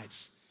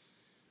lives,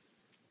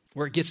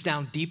 where it gets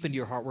down deep into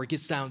your heart, where it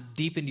gets down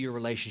deep into your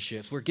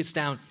relationships, where it gets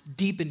down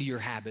deep into your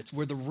habits,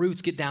 where the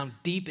roots get down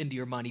deep into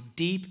your money,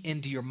 deep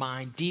into your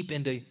mind, deep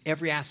into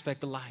every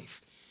aspect of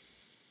life.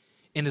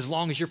 And as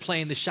long as you're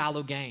playing the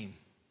shallow game,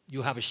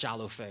 you'll have a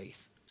shallow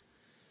faith.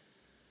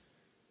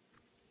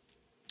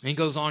 And he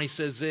goes on, he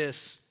says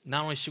this,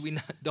 not only should we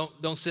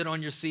don't sit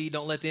on your seed,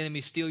 don't let the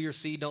enemy steal your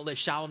seed, don't let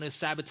shallowness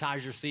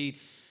sabotage your seed,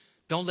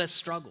 don't let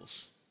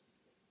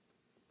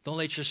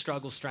your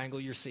struggles strangle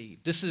your seed.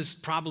 This is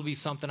probably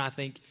something I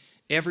think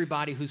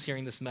everybody who's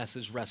hearing this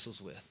message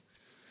wrestles with.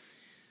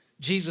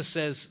 Jesus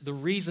says the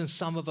reason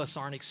some of us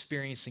aren't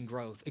experiencing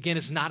growth, again,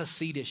 it's not a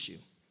seed issue.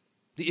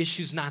 The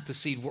issue's not the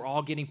seed. We're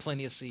all getting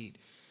plenty of seed.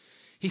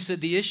 He said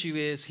the issue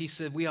is,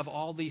 we have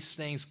all these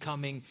things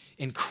coming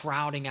and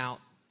crowding out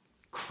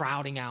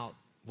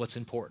what's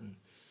important.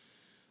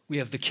 We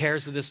have the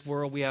cares of this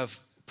world. We have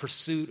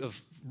pursuit of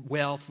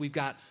wealth. We've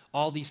got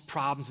all these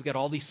problems. We've got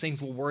all these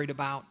things we're worried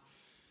about.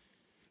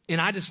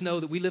 And I just know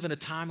that we live in a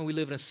time and we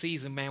live in a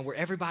season, man, where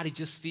everybody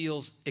just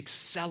feels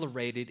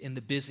accelerated in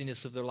the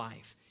busyness of their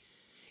life.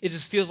 It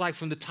just feels like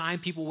from the time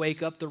people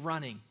wake up, they're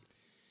running.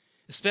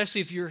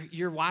 Especially if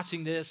you're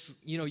watching this,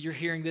 you're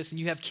hearing this and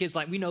you have kids,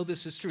 like we know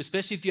this is true,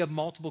 especially if you have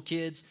multiple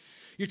kids.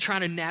 You're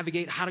trying to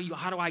navigate how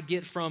do I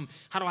get from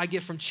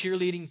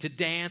cheerleading to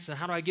dance, and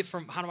how do I get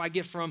from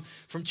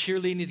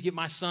cheerleading to get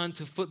my son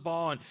to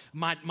football, and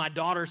my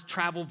daughters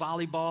travel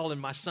volleyball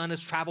and my son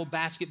has travel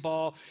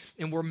basketball,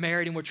 and we're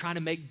married and we're trying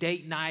to make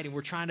date night, and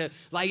we're trying to,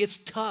 it's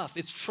tough.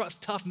 It's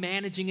tough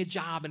managing a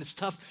job, and it's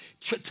tough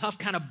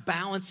kind of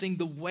balancing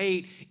the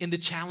weight and the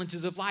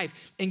challenges of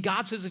life. And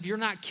God says if you're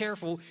not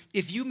careful,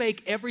 if you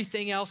make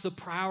everything else a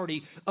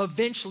priority,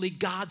 eventually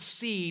God's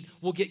seed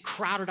will get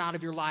crowded out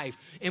of your life.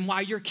 And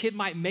while your kid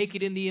might make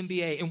it in the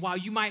NBA, and while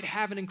you might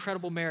have an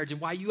incredible marriage, and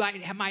while you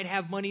might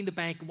have money in the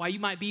bank, and while you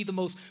might be the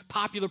most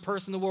popular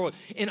person in the world,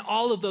 and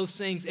all of those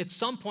things, at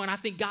some point, I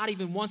think God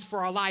even wants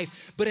for our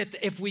life. But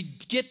if we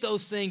get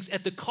those things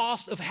at the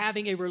cost of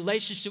having a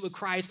relationship with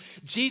Christ,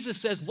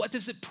 Jesus says, what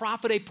does it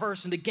profit a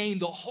person to gain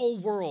the whole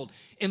world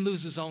and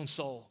lose his own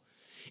soul?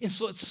 And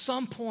so at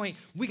some point,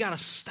 we got to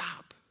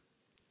stop.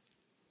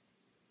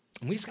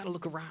 And we just got to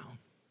look around.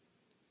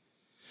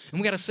 And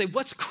we got to say,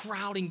 what's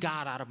crowding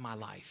God out of my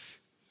life?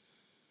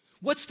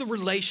 What's the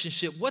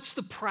relationship? What's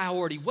the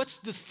priority? What's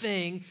the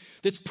thing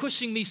that's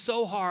pushing me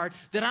so hard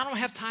that I don't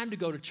have time to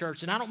go to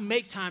church, and I don't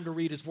make time to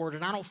read his word,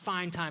 and I don't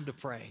find time to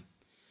pray?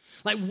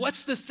 Like,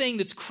 what's the thing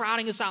that's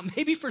crowding us out?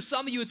 Maybe for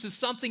some of you, it's just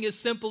something as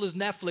simple as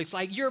Netflix.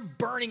 Like, you're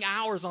burning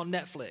hours on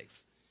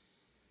Netflix,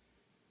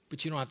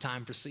 but you don't have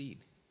time for seed.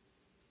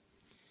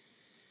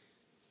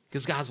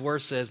 Because God's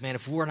word says, man,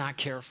 if we're not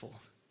careful,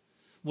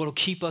 what'll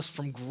keep us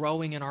from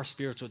growing in our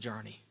spiritual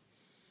journey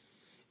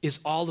is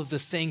all of the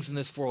things in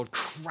this world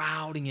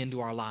crowding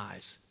into our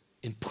lives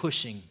and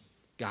pushing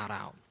God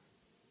out.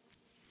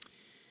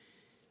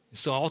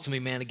 So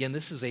ultimately, man, again,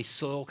 this is a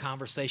soul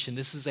conversation.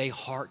 This is a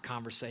heart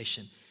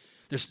conversation.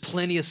 There's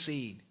plenty of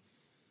seed.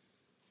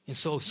 And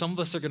so some of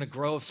us are going to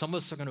grow. If some of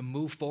us are going to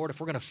move forward,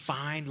 if we're going to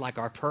find like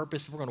our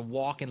purpose, if we're going to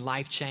walk in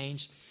life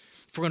change,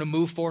 if we're going to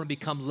move forward and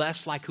become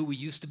less like who we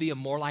used to be and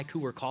more like who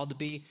we're called to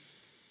be,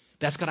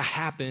 that's going to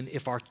happen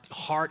if our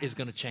heart is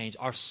going to change.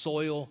 Our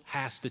soil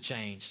has to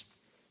change.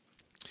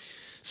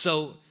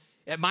 So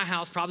at my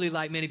house, probably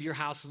like many of your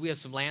houses, we have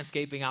some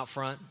landscaping out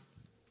front.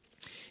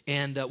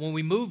 And when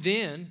we moved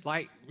in,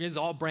 like it was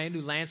all brand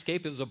new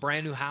landscape. It was a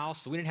brand new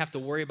house. So we didn't have to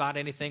worry about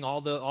anything.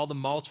 All the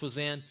mulch was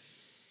in.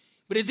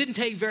 But it didn't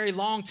take very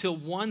long till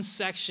one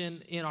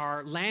section in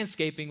our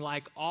landscaping,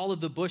 like all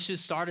of the bushes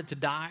started to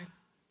die.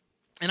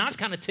 And I was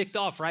kind of ticked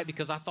off, right?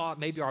 Because I thought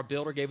maybe our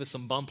builder gave us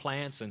some bum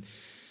plants. And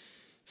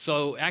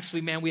so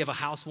actually, man, we have a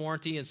house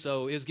warranty. And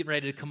so it was getting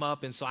ready to come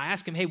up. And so I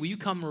asked him, hey, will you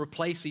come and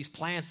replace these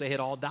plants? They had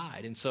all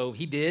died. And so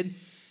he did.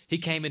 He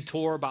came and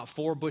tore about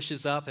 4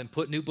 bushes up and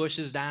put new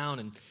bushes down.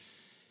 And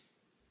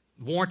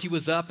warranty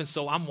was up. And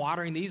so I'm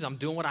watering these. I'm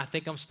doing what I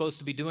think I'm supposed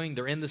to be doing.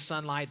 They're in the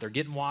sunlight. They're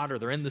getting water.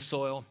 They're in the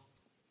soil.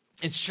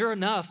 And sure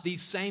enough,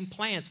 these same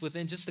plants,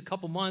 within just a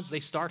couple months,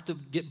 they start to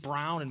get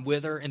brown and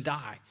wither and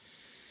die.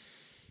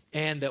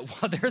 And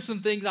while there's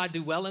some things I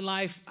do well in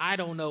life, I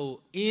don't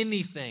know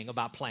anything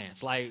about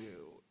plants. Like,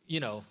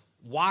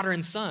 water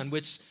and sun,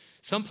 which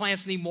some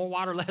plants need more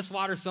water, less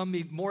water. Some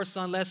need more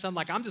sun, less sun.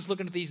 Like, I'm just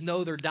looking at these,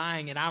 no, they're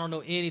dying, and I don't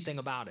know anything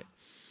about it.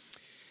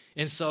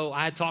 And so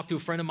I had talked to a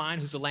friend of mine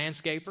who's a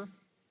landscaper,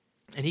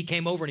 and he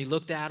came over and he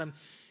looked at them.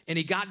 And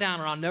he got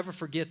down, and I'll never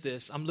forget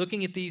this. I'm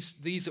looking at these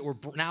that were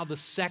now the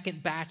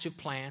second batch of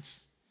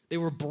plants. They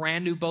were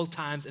brand new both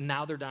times, and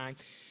now they're dying.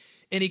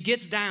 And he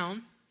gets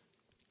down,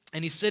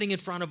 and he's sitting in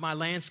front of my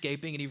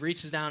landscaping, and he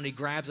reaches down and he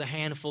grabs a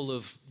handful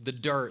of the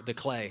dirt, the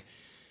clay.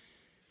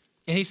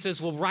 And he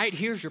says, well, right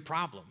here's your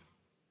problem.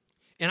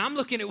 And I'm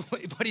looking at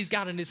what he's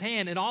got in his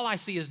hand, and all I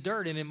see is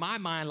dirt. And in my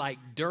mind, like,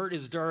 dirt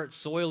is dirt,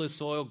 soil is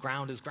soil,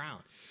 ground is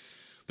ground.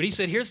 But he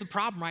said, here's the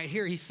problem right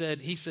here. He said,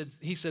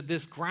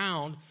 this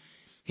ground,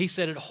 he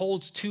said it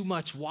holds too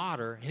much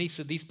water. And he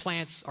said these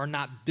plants are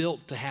not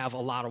built to have a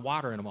lot of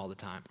water in them all the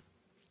time.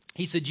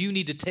 He said you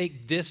need to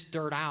take this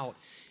dirt out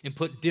and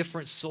put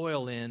different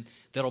soil in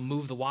that'll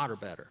move the water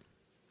better.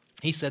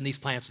 He said these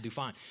plants will do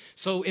fine.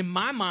 So in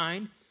my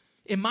mind,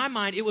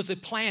 it was a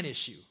plant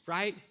issue,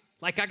 right?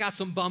 Like I got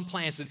some bum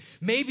plants. And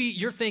maybe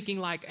you're thinking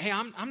like, hey,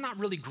 I'm not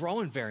really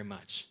growing very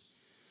much.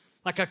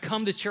 Like I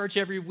come to church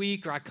every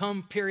week, or I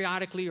come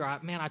periodically, or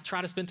I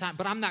try to spend time,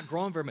 but I'm not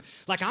growing very much.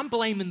 Like I'm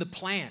blaming the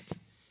plant.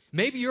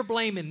 Maybe you're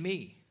blaming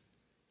me.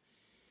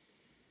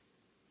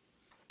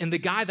 And the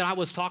guy that I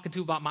was talking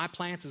to about my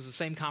plants is the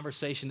same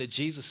conversation that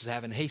Jesus is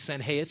having. He's saying,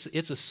 hey, it's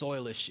a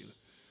soil issue.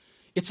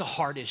 It's a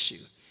heart issue.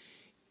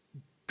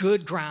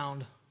 Good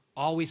ground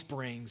always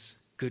brings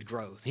good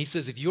growth. He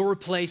says if you'll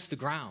replace the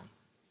ground,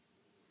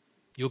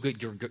 you'll get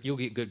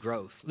good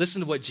growth.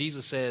 Listen to what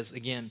Jesus says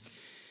again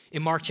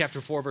in Mark chapter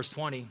 4, verse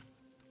 20.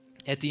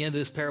 At the end of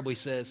this parable, he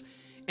says,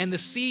 and the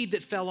seed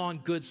that fell on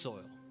good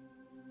soil.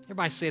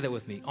 Everybody say that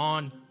with me.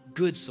 On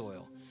good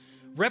soil.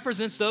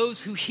 Represents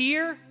those who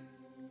hear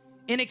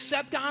and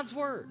accept God's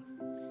word.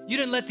 You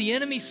didn't let the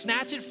enemy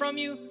snatch it from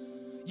you.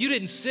 You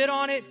didn't sit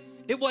on it.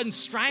 It wasn't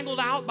strangled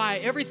out by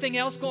everything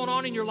else going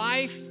on in your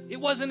life. It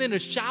wasn't in a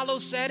shallow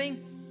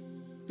setting,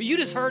 but you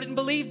just heard it and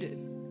believed it.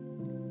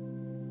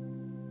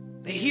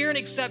 They hear and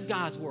accept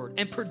God's word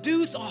and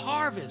produce a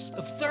harvest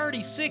of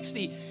 30,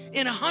 60,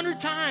 and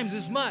 100 times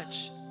as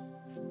much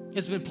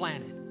has been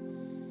planted.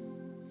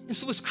 And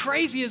so what's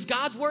crazy is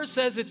God's word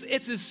says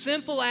it's as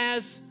simple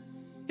as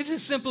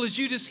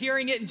you just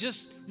hearing it and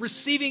just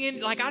receiving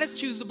it. Like I just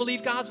choose to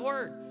believe God's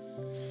word.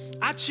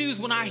 I choose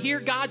when I hear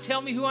God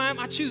tell me who I am,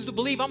 I choose to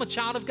believe I'm a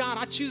child of God.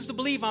 I choose to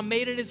believe I'm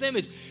made in his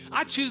image.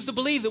 I choose to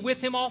believe that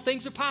with him all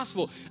things are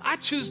possible. I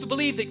choose to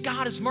believe that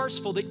God is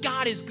merciful, that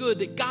God is good,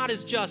 that God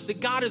is just,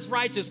 that God is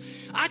righteous.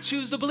 I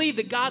choose to believe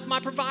that God's my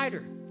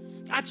provider.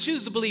 I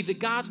choose to believe that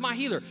God's my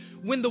healer.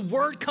 When the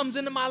word comes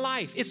into my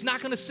life, it's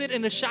not going to sit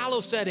in a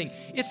shallow setting.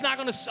 I'm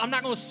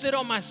not going to sit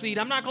on my seed.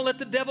 I'm not going to let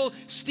the devil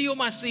steal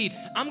my seed.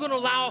 I'm going to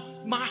allow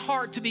my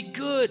heart to be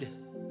good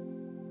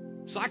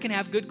so I can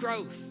have good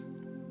growth.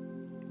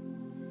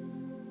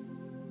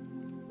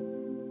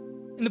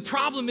 And the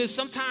problem is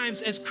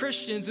sometimes as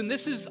Christians, and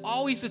this is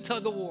always a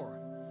tug of war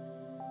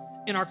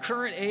in our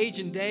current age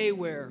and day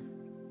where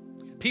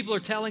people are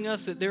telling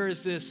us that there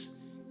is this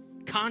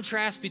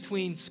contrast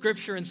between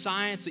scripture and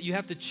science, that you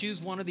have to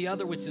choose one or the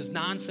other, which is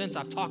nonsense.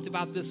 I've talked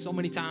about this so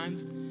many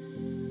times.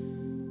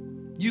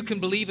 You can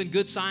believe in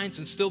good science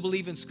and still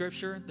believe in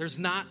scripture. There's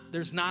not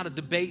a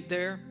debate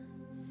there.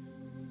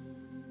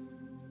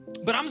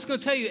 But I'm just going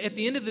to tell you, at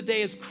the end of the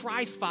day, as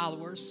Christ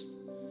followers,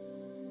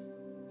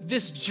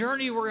 this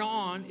journey we're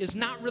on is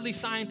not really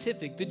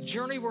scientific. The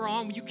journey we're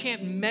on, you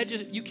can't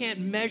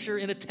measure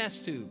in a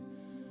test tube.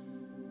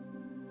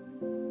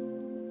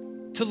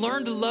 To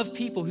learn to love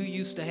people who you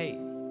used to hate.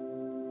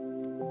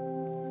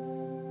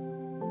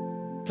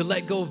 To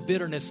let go of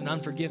bitterness and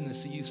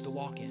unforgiveness you used to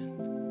walk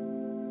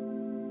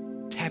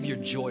in. To have your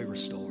joy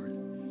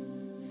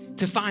restored.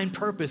 To find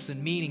purpose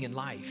and meaning in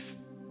life.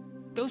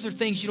 Those are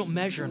things you don't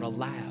measure in a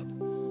lab.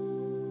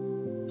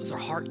 Those are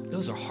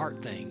heart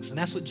things. And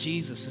that's what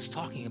Jesus is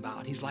talking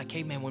about. He's like,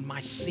 hey man, when my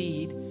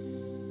seed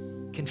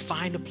can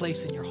find a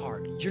place in your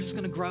heart, you're just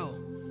going to grow.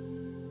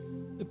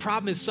 The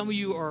problem is some of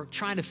you are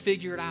trying to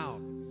figure it out.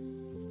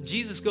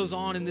 Jesus goes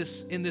on in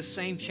this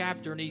same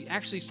chapter, and he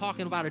actually is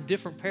talking about a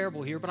different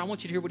parable here, but I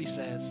want you to hear what he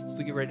says as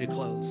we get ready to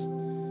close.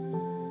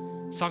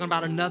 He's talking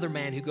about another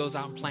man who goes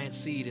out and plants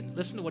seed, and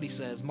listen to what he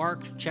says.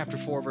 Mark chapter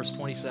 4, verse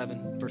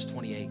 27, verse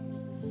 28.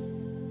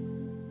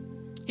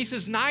 He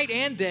says, night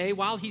and day,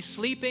 while he's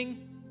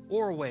sleeping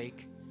or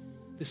awake,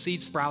 the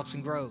seed sprouts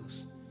and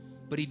grows,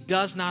 but he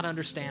does not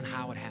understand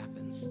how it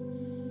happens.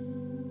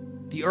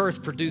 The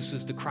earth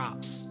produces the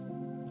crops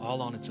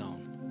all on its own.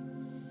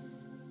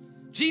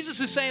 Jesus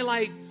is saying,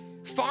 like,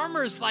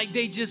 farmers, like,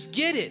 they just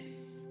get it.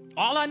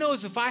 All I know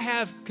is if I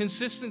have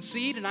consistent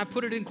seed and I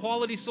put it in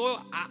quality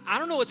soil, I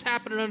don't know what's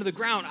happening under the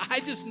ground. I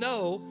just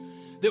know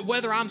that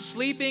whether I'm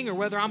sleeping or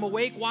whether I'm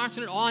awake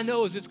watching it, all I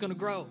know is it's going to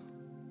grow.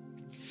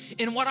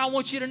 And what I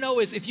want you to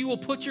know is if you will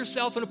put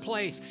yourself in a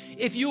place,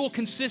 if you will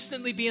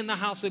consistently be in the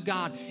house of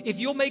God, if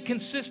you'll make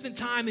consistent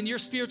time in your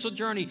spiritual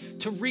journey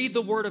to read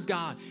the Word of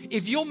God,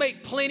 if you'll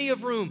make plenty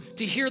of room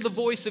to hear the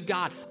voice of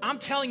God, I'm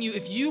telling you,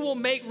 if you will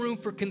make room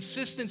for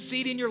consistent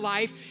seed in your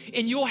life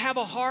and you'll have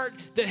a heart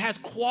that has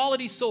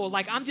quality soil,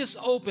 like I'm just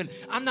open,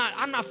 I'm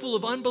not full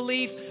of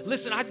unbelief.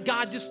 Listen,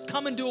 God, just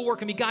come and do a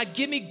work in me. God,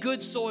 give me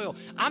good soil.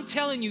 I'm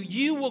telling you,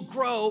 you will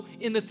grow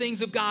in the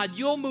things of God.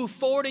 You'll move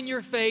forward in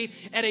your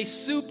faith at a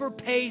super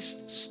pace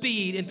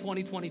speed in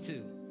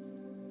 2022.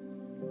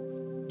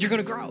 You're going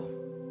to grow.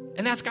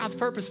 And that's God's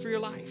purpose for your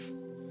life.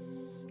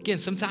 Again,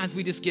 sometimes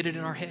we just get it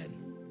in our head.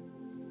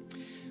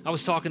 I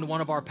was talking to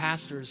one of our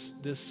pastors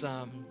this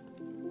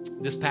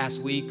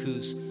past week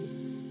who's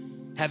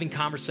having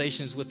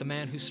conversations with a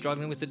man who's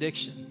struggling with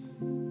addiction.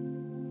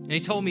 And he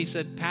told me, he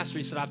said, Pastor,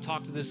 he said, I've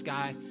talked to this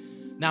guy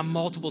now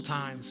multiple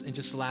times in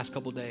just the last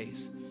couple of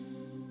days.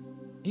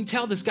 You can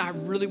tell this guy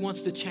really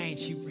wants to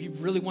change. He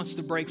really wants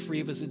to break free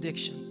of his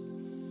addiction.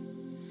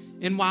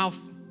 And while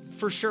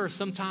for sure,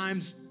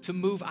 sometimes to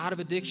move out of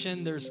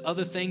addiction, there's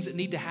other things that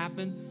need to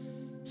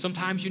happen.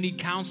 Sometimes you need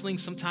counseling.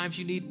 Sometimes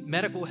you need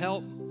medical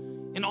help.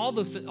 And all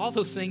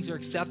those things are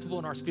acceptable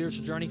in our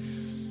spiritual journey.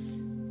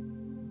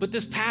 But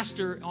this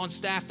pastor on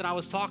staff that I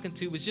was talking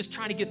to was just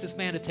trying to get this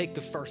man to take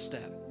the first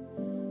step.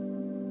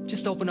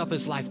 Just open up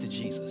his life to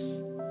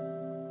Jesus.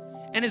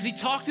 And as he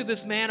talked to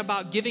this man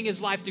about giving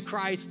his life to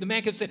Christ, the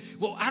man kept saying,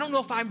 well, I don't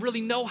know if I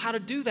really know how to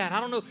do that. I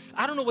don't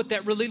know what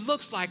that really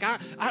looks like.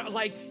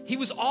 Like he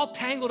was all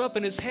tangled up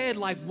in his head,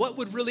 like what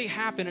would really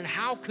happen and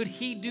how could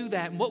he do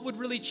that and what would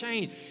really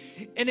change?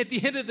 And at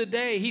the end of the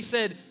day, he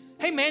said,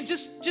 hey man,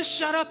 just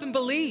shut up and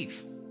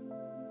believe.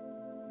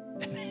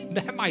 And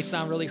that might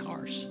sound really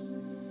harsh.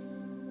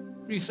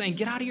 But he's saying,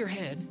 get out of your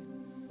head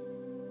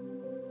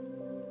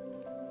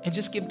and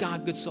just give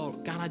God good soul.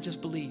 God, I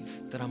just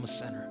believe that I'm a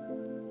sinner.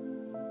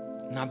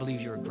 And I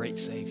believe you're a great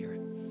Savior.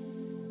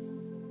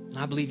 And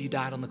I believe you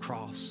died on the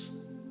cross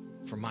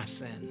for my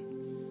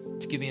sin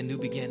to give me a new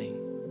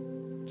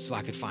beginning so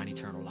I could find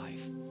eternal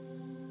life.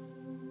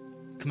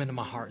 Come into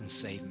my heart and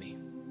save me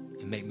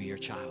and make me your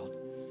child.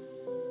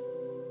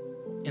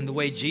 And the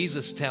way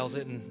Jesus tells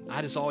it, and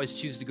I just always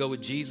choose to go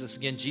with Jesus.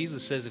 Again,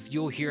 Jesus says, if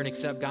you'll hear and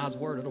accept God's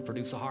word, it'll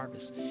produce a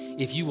harvest.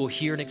 If you will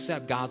hear and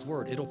accept God's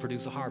word, it'll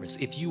produce a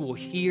harvest. If you will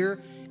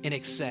hear and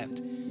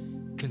accept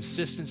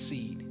consistent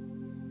seed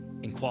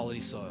in quality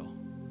soil,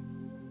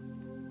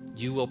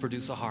 you will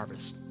produce a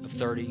harvest of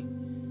 30,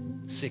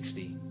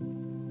 60,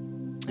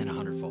 and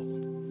 100-fold.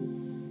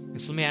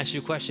 And so let me ask you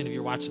a question if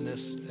you're watching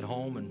this at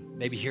home and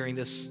maybe hearing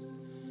this.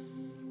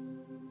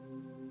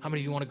 How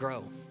many of you want to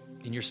grow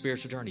in your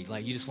spiritual journey?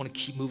 Like you just want to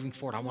keep moving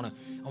forward. I want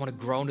to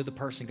grow into the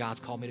person God's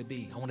called me to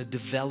be. I want to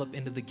develop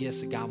into the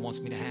gifts that God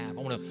wants me to have.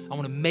 I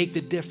want to make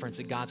the difference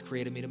that God's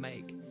created me to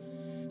make.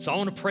 So I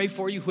want to pray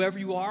for you, whoever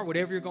you are,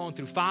 whatever you're going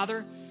through.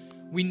 Father,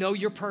 we know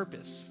your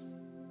purpose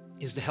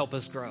is to help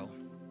us grow.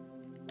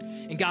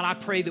 And God, I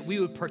pray that we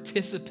would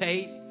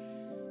participate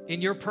in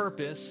your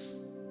purpose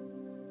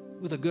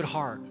with a good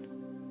heart.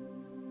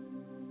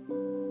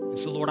 And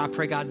so, Lord, I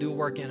pray, God, do a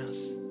work in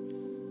us.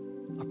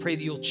 I pray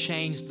that you'll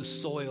change the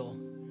soil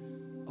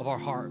of our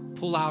heart.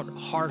 Pull out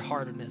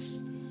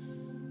hard-heartedness.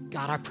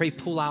 God, I pray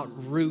pull out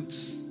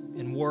roots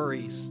and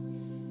worries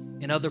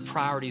and other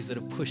priorities that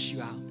have pushed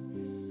you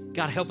out.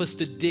 God, help us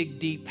to dig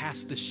deep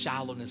past the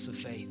shallowness of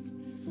faith.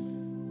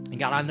 And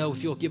God, I know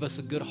if you'll give us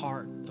a good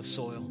heart of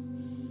soil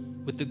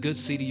with the good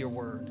seed of your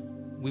word,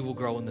 we will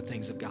grow in the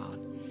things of God.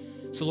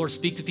 So Lord,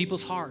 speak to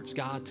people's hearts,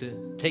 God,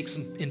 to take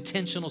some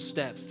intentional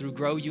steps through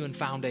Grow You and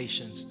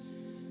Foundations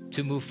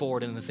to move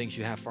forward in the things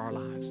you have for our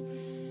lives.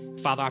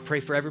 Father, I pray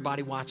for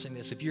everybody watching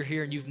this. If you're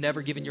here and you've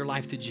never given your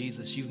life to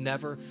Jesus, you've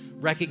never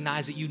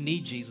recognized that you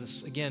need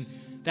Jesus, again,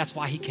 that's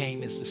why he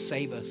came, is to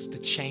save us, to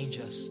change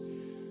us,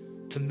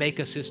 to make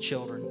us his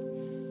children.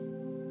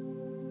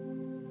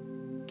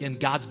 Again,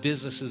 God's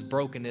business is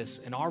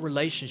brokenness, and our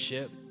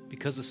relationship,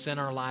 because of sin in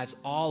our lives,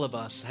 all of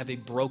us have a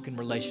broken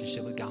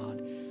relationship with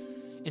God.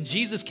 And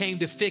Jesus came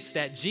to fix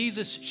that.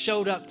 Jesus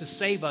showed up to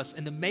save us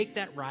and to make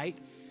that right.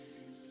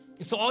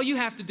 And so all you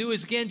have to do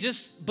is, again,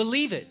 just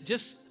believe it.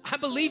 I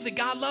believe that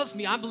God loves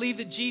me. I believe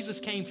that Jesus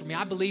came for me.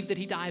 I believe that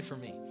he died for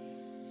me.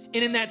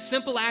 And in that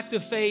simple act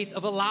of faith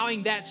of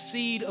allowing that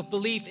seed of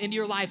belief into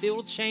your life, it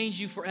will change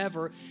you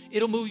forever.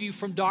 It'll move you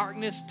from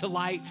darkness to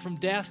light, from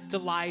death to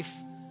life,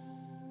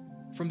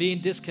 from being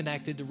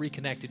disconnected to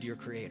reconnected to your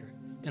Creator.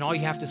 And all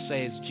you have to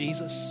say is,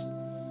 Jesus,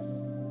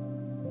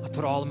 I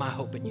put all of my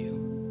hope in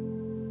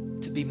you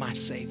to be my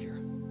Savior.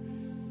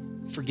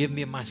 Forgive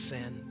me of my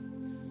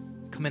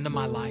sin. Come into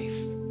my life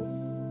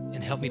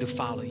and help me to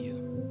follow you.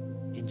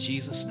 In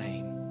Jesus'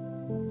 name.